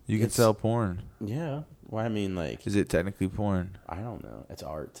 You can sell porn. Yeah. Well, I mean, like... Is it technically porn? I don't know. It's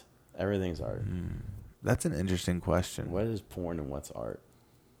art. Everything's art. That's an interesting question. What is porn and what's art?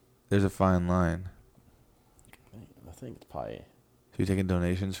 There's a fine line. I think it's probably... So you taking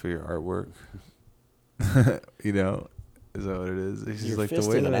donations for your artwork? You know? Is that what it is? It's just like the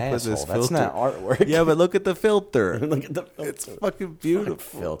way that I put this filter. That's not artwork. Yeah, but look at the filter. Look at the filter. It's fucking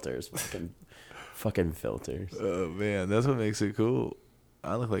beautiful. Filters. Fucking filters. Oh, man. That's what makes it cool.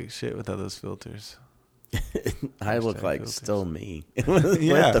 I look like shit without those filters. I look Hashtag like filters. still me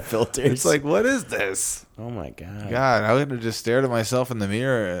with the filters. It's like, what is this? Oh my god. God, I would have just stared at myself in the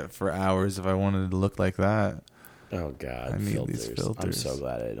mirror for hours if I wanted to look like that. Oh god. I need filters. these filters. I'm so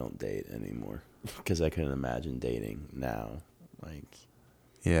glad I don't date anymore because I couldn't imagine dating now. Like,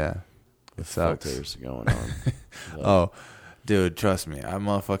 Yeah. It sucks. filters going on. But Oh, dude, trust me. I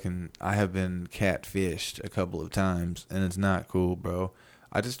have been catfished a couple of times, and it's not cool, bro.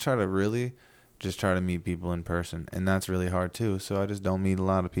 I just try to meet people in person, and that's really hard too. So I just don't meet a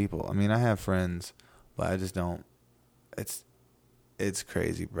lot of people. I mean, I have friends but I just don't. It's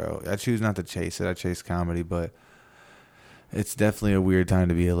crazy, bro. I choose not to chase it. I chase comedy, but it's definitely a weird time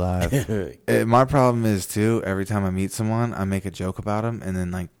to be alive. My problem is too. Every time I meet someone, I make a joke about them, and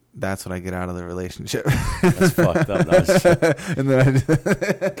then like that's what I get out of the relationship. That's fucked up. And then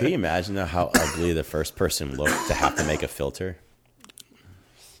Can you imagine though, how ugly the first person looked to have to make a filter?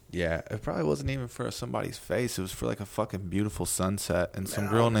 yeah, it probably wasn't even for somebody's face. It was for like a fucking beautiful sunset. And some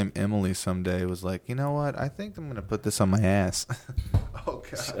girl named Emily someday was like, you know what? I think I'm gonna put this on my ass. Oh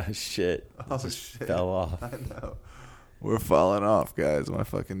god. Oh, shit. Oh Just shit. fell off. I know. We're falling off, guys.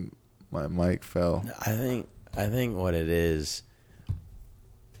 My mic fell. I think what it is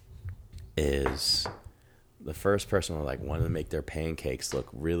the first person was like wanted to make their pancakes look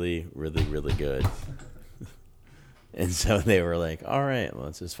really, really, really good. And so they were like, all right,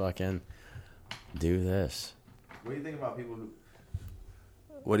 let's just fucking do this. What do you think about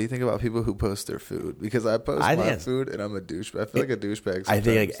people who post their food? Because I post my food and I'm a douchebag. I feel like a douchebag sometimes. I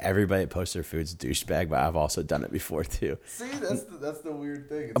think like everybody that posts their food's a douchebag, but I've also done it before too. See, that's the weird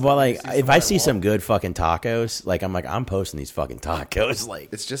thing. It's Well, like if I see someone some good fucking tacos, like I'm posting these fucking tacos.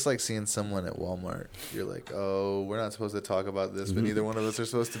 Like it's just like seeing someone at Walmart. You're like, oh, we're not supposed to talk about this, but neither one of us are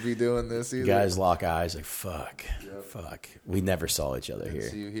supposed to be doing this either. guys lock eyes, like fuck. We never saw each other I didn't here.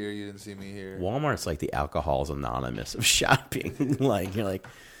 see you here. You didn't see me here. Walmart's like the Alcohol's Anonymous of shopping. Like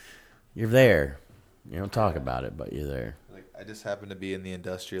you're there. You don't talk about it, but you're there. Like I just happened to be in the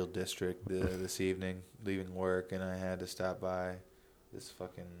industrial district this evening, leaving work, and I had to stop by this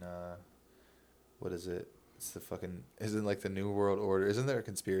fucking what is it? It's the fucking isn't like the New World Order. Isn't there a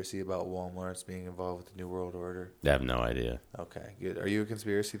conspiracy about Walmart's being involved with the New World Order? I have no idea. Okay, good. Are you a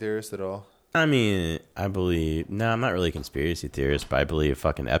conspiracy theorist at all? I mean, I'm not really a conspiracy theorist, but I believe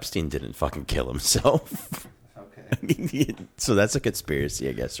fucking Epstein didn't fucking kill himself. Okay. So that's a conspiracy,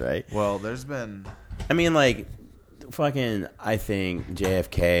 I guess, right? Well, there's been. I mean, like, fucking, I think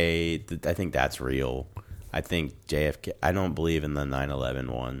JFK, I think that's real. I think JFK, I don't believe in the 9/11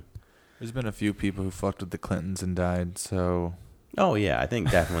 one. There's been a few people who fucked with the Clintons and died, so. Oh, yeah, I think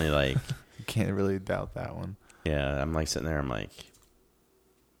definitely, like. You can't really doubt that one. Yeah, I'm like sitting there, I'm like.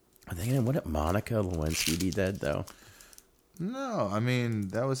 I'm thinking, wouldn't Monica Lewinsky be dead, though? No, I mean,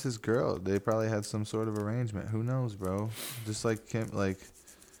 that was his girl. They probably had some sort of arrangement. Who knows, bro? Just like Kim, like.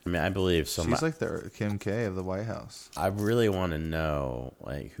 I mean, I believe she's like the Kim K of the White House. I really want to know,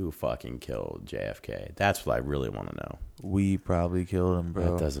 like, who fucking killed JFK. That's what I really want to know. We probably killed him, bro.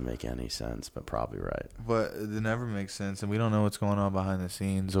 That doesn't make any sense, but probably right. But it never makes sense, and we don't know what's going on behind the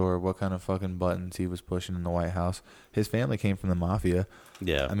scenes or what kind of fucking buttons he was pushing in the White House. His family came from the mafia.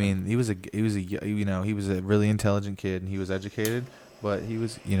 Yeah. I mean, he was a really intelligent kid and he was educated, but he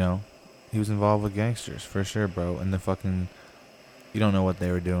was involved with gangsters for sure, bro. And you don't know what they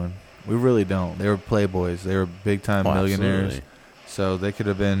were doing. We really don't. They were playboys. They were big time millionaires. Absolutely. So they could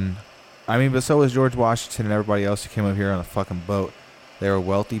have been. I mean, but so was George Washington and everybody else who came over here on a fucking boat. They were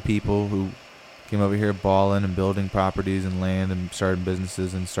wealthy people who came over here balling and building properties and land and starting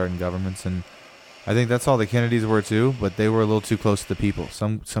businesses and starting governments. And I think that's all the Kennedys were too, but they were a little too close to the people.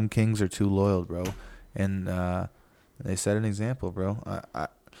 Some kings are too loyal, bro. And they set an example, bro.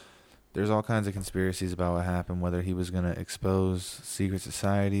 There's all kinds of conspiracies about what happened, whether he was going to expose secret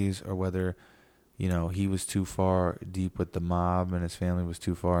societies or whether, he was too far deep with the mob and his family was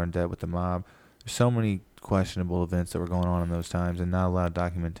too far in debt with the mob. There's so many questionable events that were going on in those times and not a lot of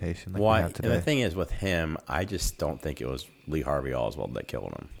documentation like we have today. And the thing is with him, I just don't think it was Lee Harvey Oswald that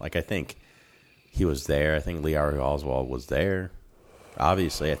killed him. Like, I think he was there. I think Lee Harvey Oswald was there.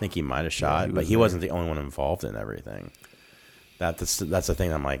 Obviously, I think he might have shot, but he wasn't the only one involved in everything. That's the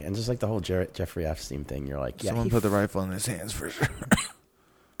thing I'm like, and just like the whole Jeffrey Epstein thing, you're like, yeah, someone put the rifle in his hands for sure.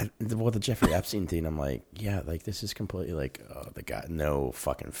 Well, the Jeffrey Epstein thing, I'm like, yeah, like this is completely like, the guy, no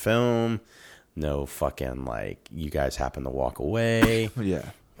fucking film, no fucking like, you guys happen to walk away,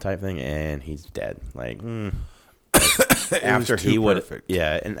 yeah, type thing, and he's dead. Like, after he would,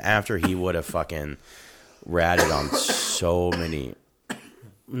 yeah, and after he would have fucking ratted on so many,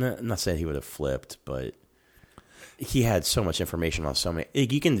 not saying he would have flipped, but. He had so much information on so many.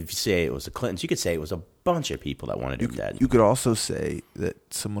 You can say it was the Clintons. You could say it was a bunch of people that wanted him dead. You could also say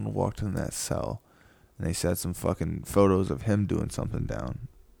that someone walked in that cell and they said some fucking photos of him doing something down.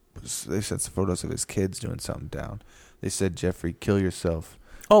 They said some photos of his kids doing something down. They said, Jeffrey, kill yourself.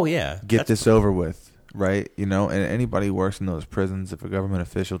 Oh, yeah. Get this over with, right? And anybody who works in those prisons, if a government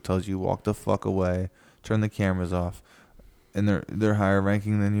official tells you, walk the fuck away, turn the cameras off, and they're higher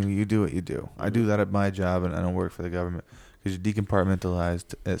ranking than you do what you do. I do that at my job, and I don't work for the government because you're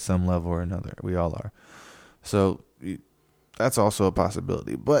decompartmentalized at some level or another. We all are. So that's also a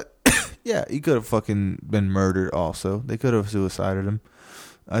possibility. But Yeah, he could have fucking been murdered also. They could have suicided him.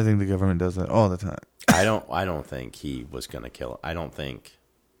 I think the government does that all the time. I don't think he was gonna kill him. The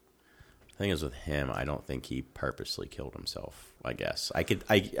thing is with him, I don't think he purposely killed himself. I guess I could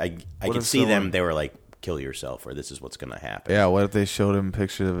see them. They were like, kill yourself, or this is what's gonna happen. Yeah, what if they showed him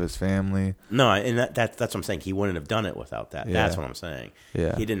pictures of his family? No, and that's what I'm saying. He wouldn't have done it without that. Yeah. That's what I'm saying.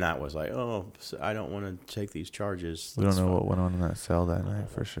 Yeah. He did not was like, oh, I don't want to take these charges. We don't know what went on in that cell that night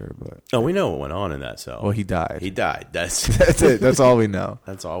for sure, but Oh, we know what went on in that cell. well, he died. He died. That's it. That's all we know.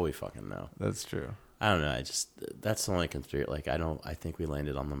 That's all we fucking know. That's true. I don't know. That's the only conspiracy. Like, I think we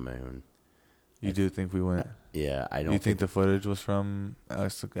landed on the moon. You do think we went? Yeah, I don't. You think the footage was from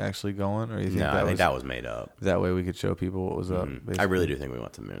us actually going, or you think I think that was made up. That way we could show people what was up. I really do think we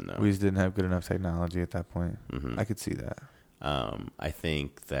went to the moon, though. We just didn't have good enough technology at that point. Mm-hmm. I could see that. I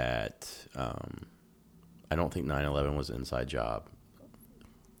think that I don't think 9/11 was an inside job.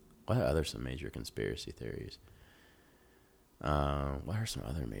 What are other some major conspiracy theories? What are some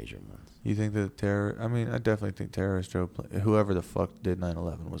other major ones? You think that terror? I mean, I definitely think terrorists drove. Whoever the fuck did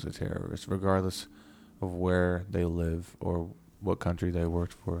 9/11 was a terrorist, regardless of where they live or what country they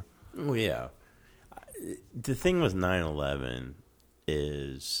worked for. Oh yeah. The thing with 9/11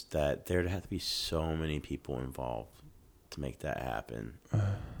 is that there'd have to be so many people involved to make that happen.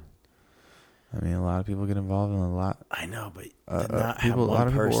 I mean, a lot of people get involved in a lot. I know, but A lot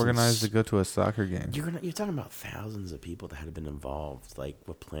of people organized to go to a soccer game. You're talking about thousands of people that had been involved, like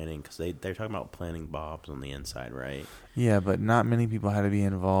with planning, because they're talking about planting bombs on the inside, right? Yeah, but not many people had to be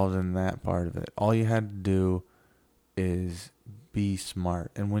involved in that part of it. All you had to do is be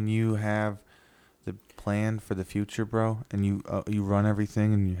smart, and when you have the plan for the future, bro, and you run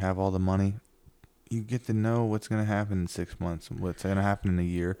everything, and you have all the money, you get to know what's going to happen in 6 months and what's going to happen in a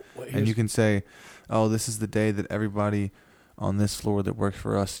year. And you can say, oh, this is the day that everybody on this floor that works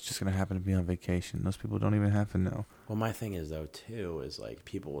for us is just going to happen to be on vacation. Those people don't even have to know. Well, my thing is, though, too, is like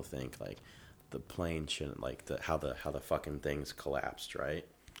people will think like the plane shouldn't, like how the fucking things collapsed, right?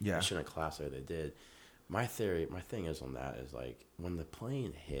 Yeah. It shouldn't collapse the way they did. My thing is on that is like when the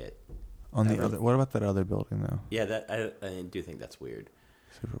plane hit. What about that other building, though? Yeah, I do think that's weird.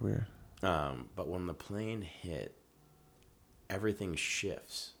 Super weird. But when the plane hit, everything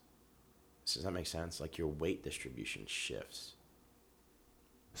shifts. Does that make sense? Like your weight distribution shifts.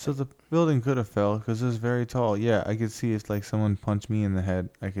 So the building could have fell because it was very tall. Yeah, I could see if like someone punched me in the head,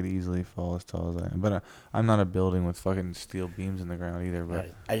 I could easily fall as tall as I am. But I'm not a building with fucking steel beams in the ground either.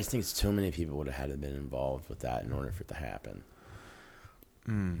 But I just think too many people would have had to been involved with that in order for it to happen.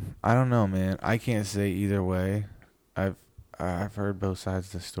 I don't know, man. I can't say either way. I've heard both sides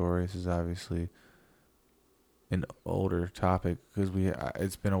of the story. This is obviously an older topic because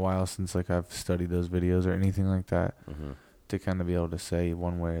it's been a while since like I've studied those videos or anything like that to kind of be able to say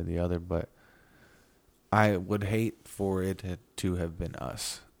one way or the other. But I would hate for it to have been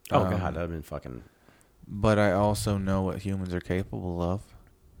us. Oh God, that'd have been fucking. But I also know what humans are capable of.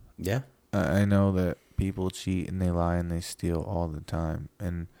 Yeah, I know that people cheat and they lie and they steal all the time.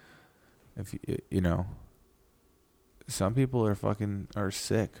 And if you know. Some people are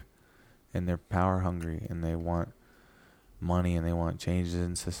sick and they're power hungry and they want money and they want changes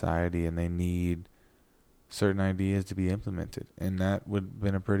in society and they need certain ideas to be implemented. And that would have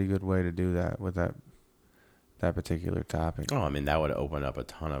been a pretty good way to do that with that particular topic. Oh, I mean, that would open up a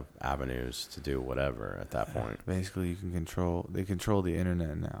ton of avenues to do whatever at that point. Basically, they control the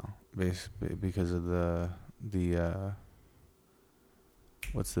internet now basically because of the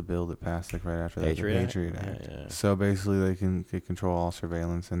what's the bill that passed like right after that? The Patriot Act. Yeah. So basically, they can control all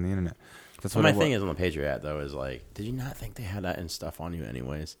surveillance in the internet. That's what my thing is on the Patriot Act, though, is like, did you not think they had that and stuff on you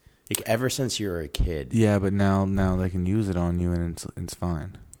anyways? Like ever since you were a kid. Yeah, but now they can use it on you and it's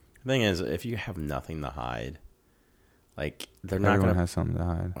fine. The thing is, if you have nothing to hide, like they're Everyone not gonna has something to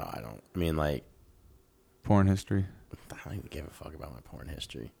hide. Well, I mean, like porn history. I don't even give a fuck about my porn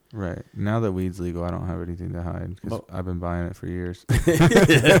history. Right. Now that weed's legal, I don't have anything to hide because I've been buying it for years.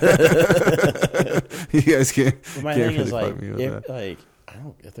 You guys can't. Well, my can't thing is fuck me with if that. like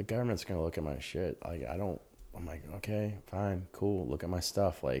if the government's gonna look at my shit, like I'm like, okay, fine, cool, look at my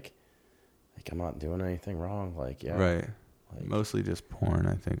stuff, like I'm not doing anything wrong, like yeah, right. Like, mostly just porn.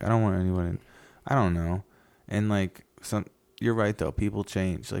 I think I don't want anyone. I don't know, and like You're right though. People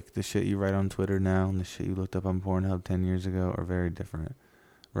change. Like the shit you write on Twitter now and the shit you looked up on Pornhub 10 years ago are very different.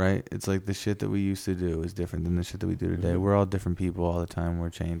 Right? It's like the shit that we used to do is different than the shit that we do today. Mm-hmm. We're all different people all the time. We're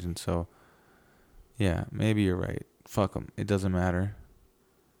changing. So, yeah, maybe you're right. Fuck them. It doesn't matter.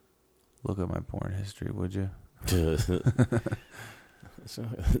 Look at my porn history, would you? So,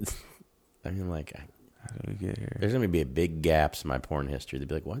 I mean, like, How did we get here? There's gonna be a big gaps in my porn history. They'd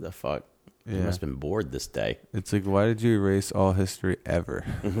be like, "What the fuck? You Yeah. must have been bored this day." It's like, why did you erase all history ever?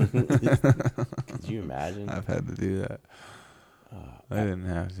 Could you imagine? I've had to do that. I didn't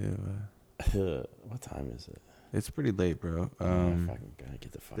have to. But What time is it? it's pretty late, bro. I fucking gotta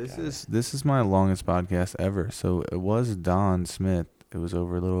get the fuck This out. is my longest podcast ever. So it was Don Smith. It was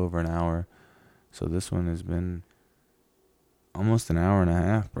over a little over an hour. So this one has been almost an hour and a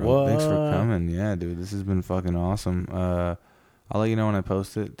half, bro. What? Thanks for coming. Yeah, dude, this has been fucking awesome. I'll let you know when I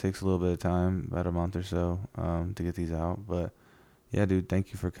post it. It takes a little bit of time, about a month or so, to get these out. But yeah, dude,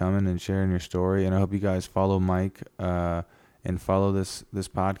 thank you for coming and sharing your story. And I hope you guys follow Mike and follow this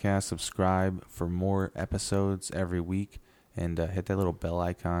podcast. Subscribe for more episodes every week, and hit that little bell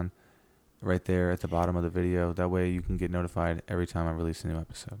icon right there at the bottom of the video. That way you can get notified every time I release a new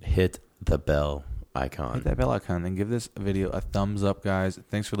episode. Hit the bell icon. Hit that bell icon and give this video a thumbs up, guys.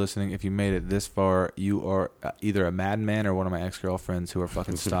 Thanks for listening. If you made it this far, you are either a madman or one of my ex-girlfriends who are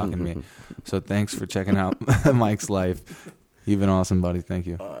fucking stalking me. So thanks for checking out Mike's life. You've been awesome, buddy. Thank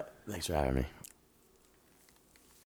you. Thanks for having me.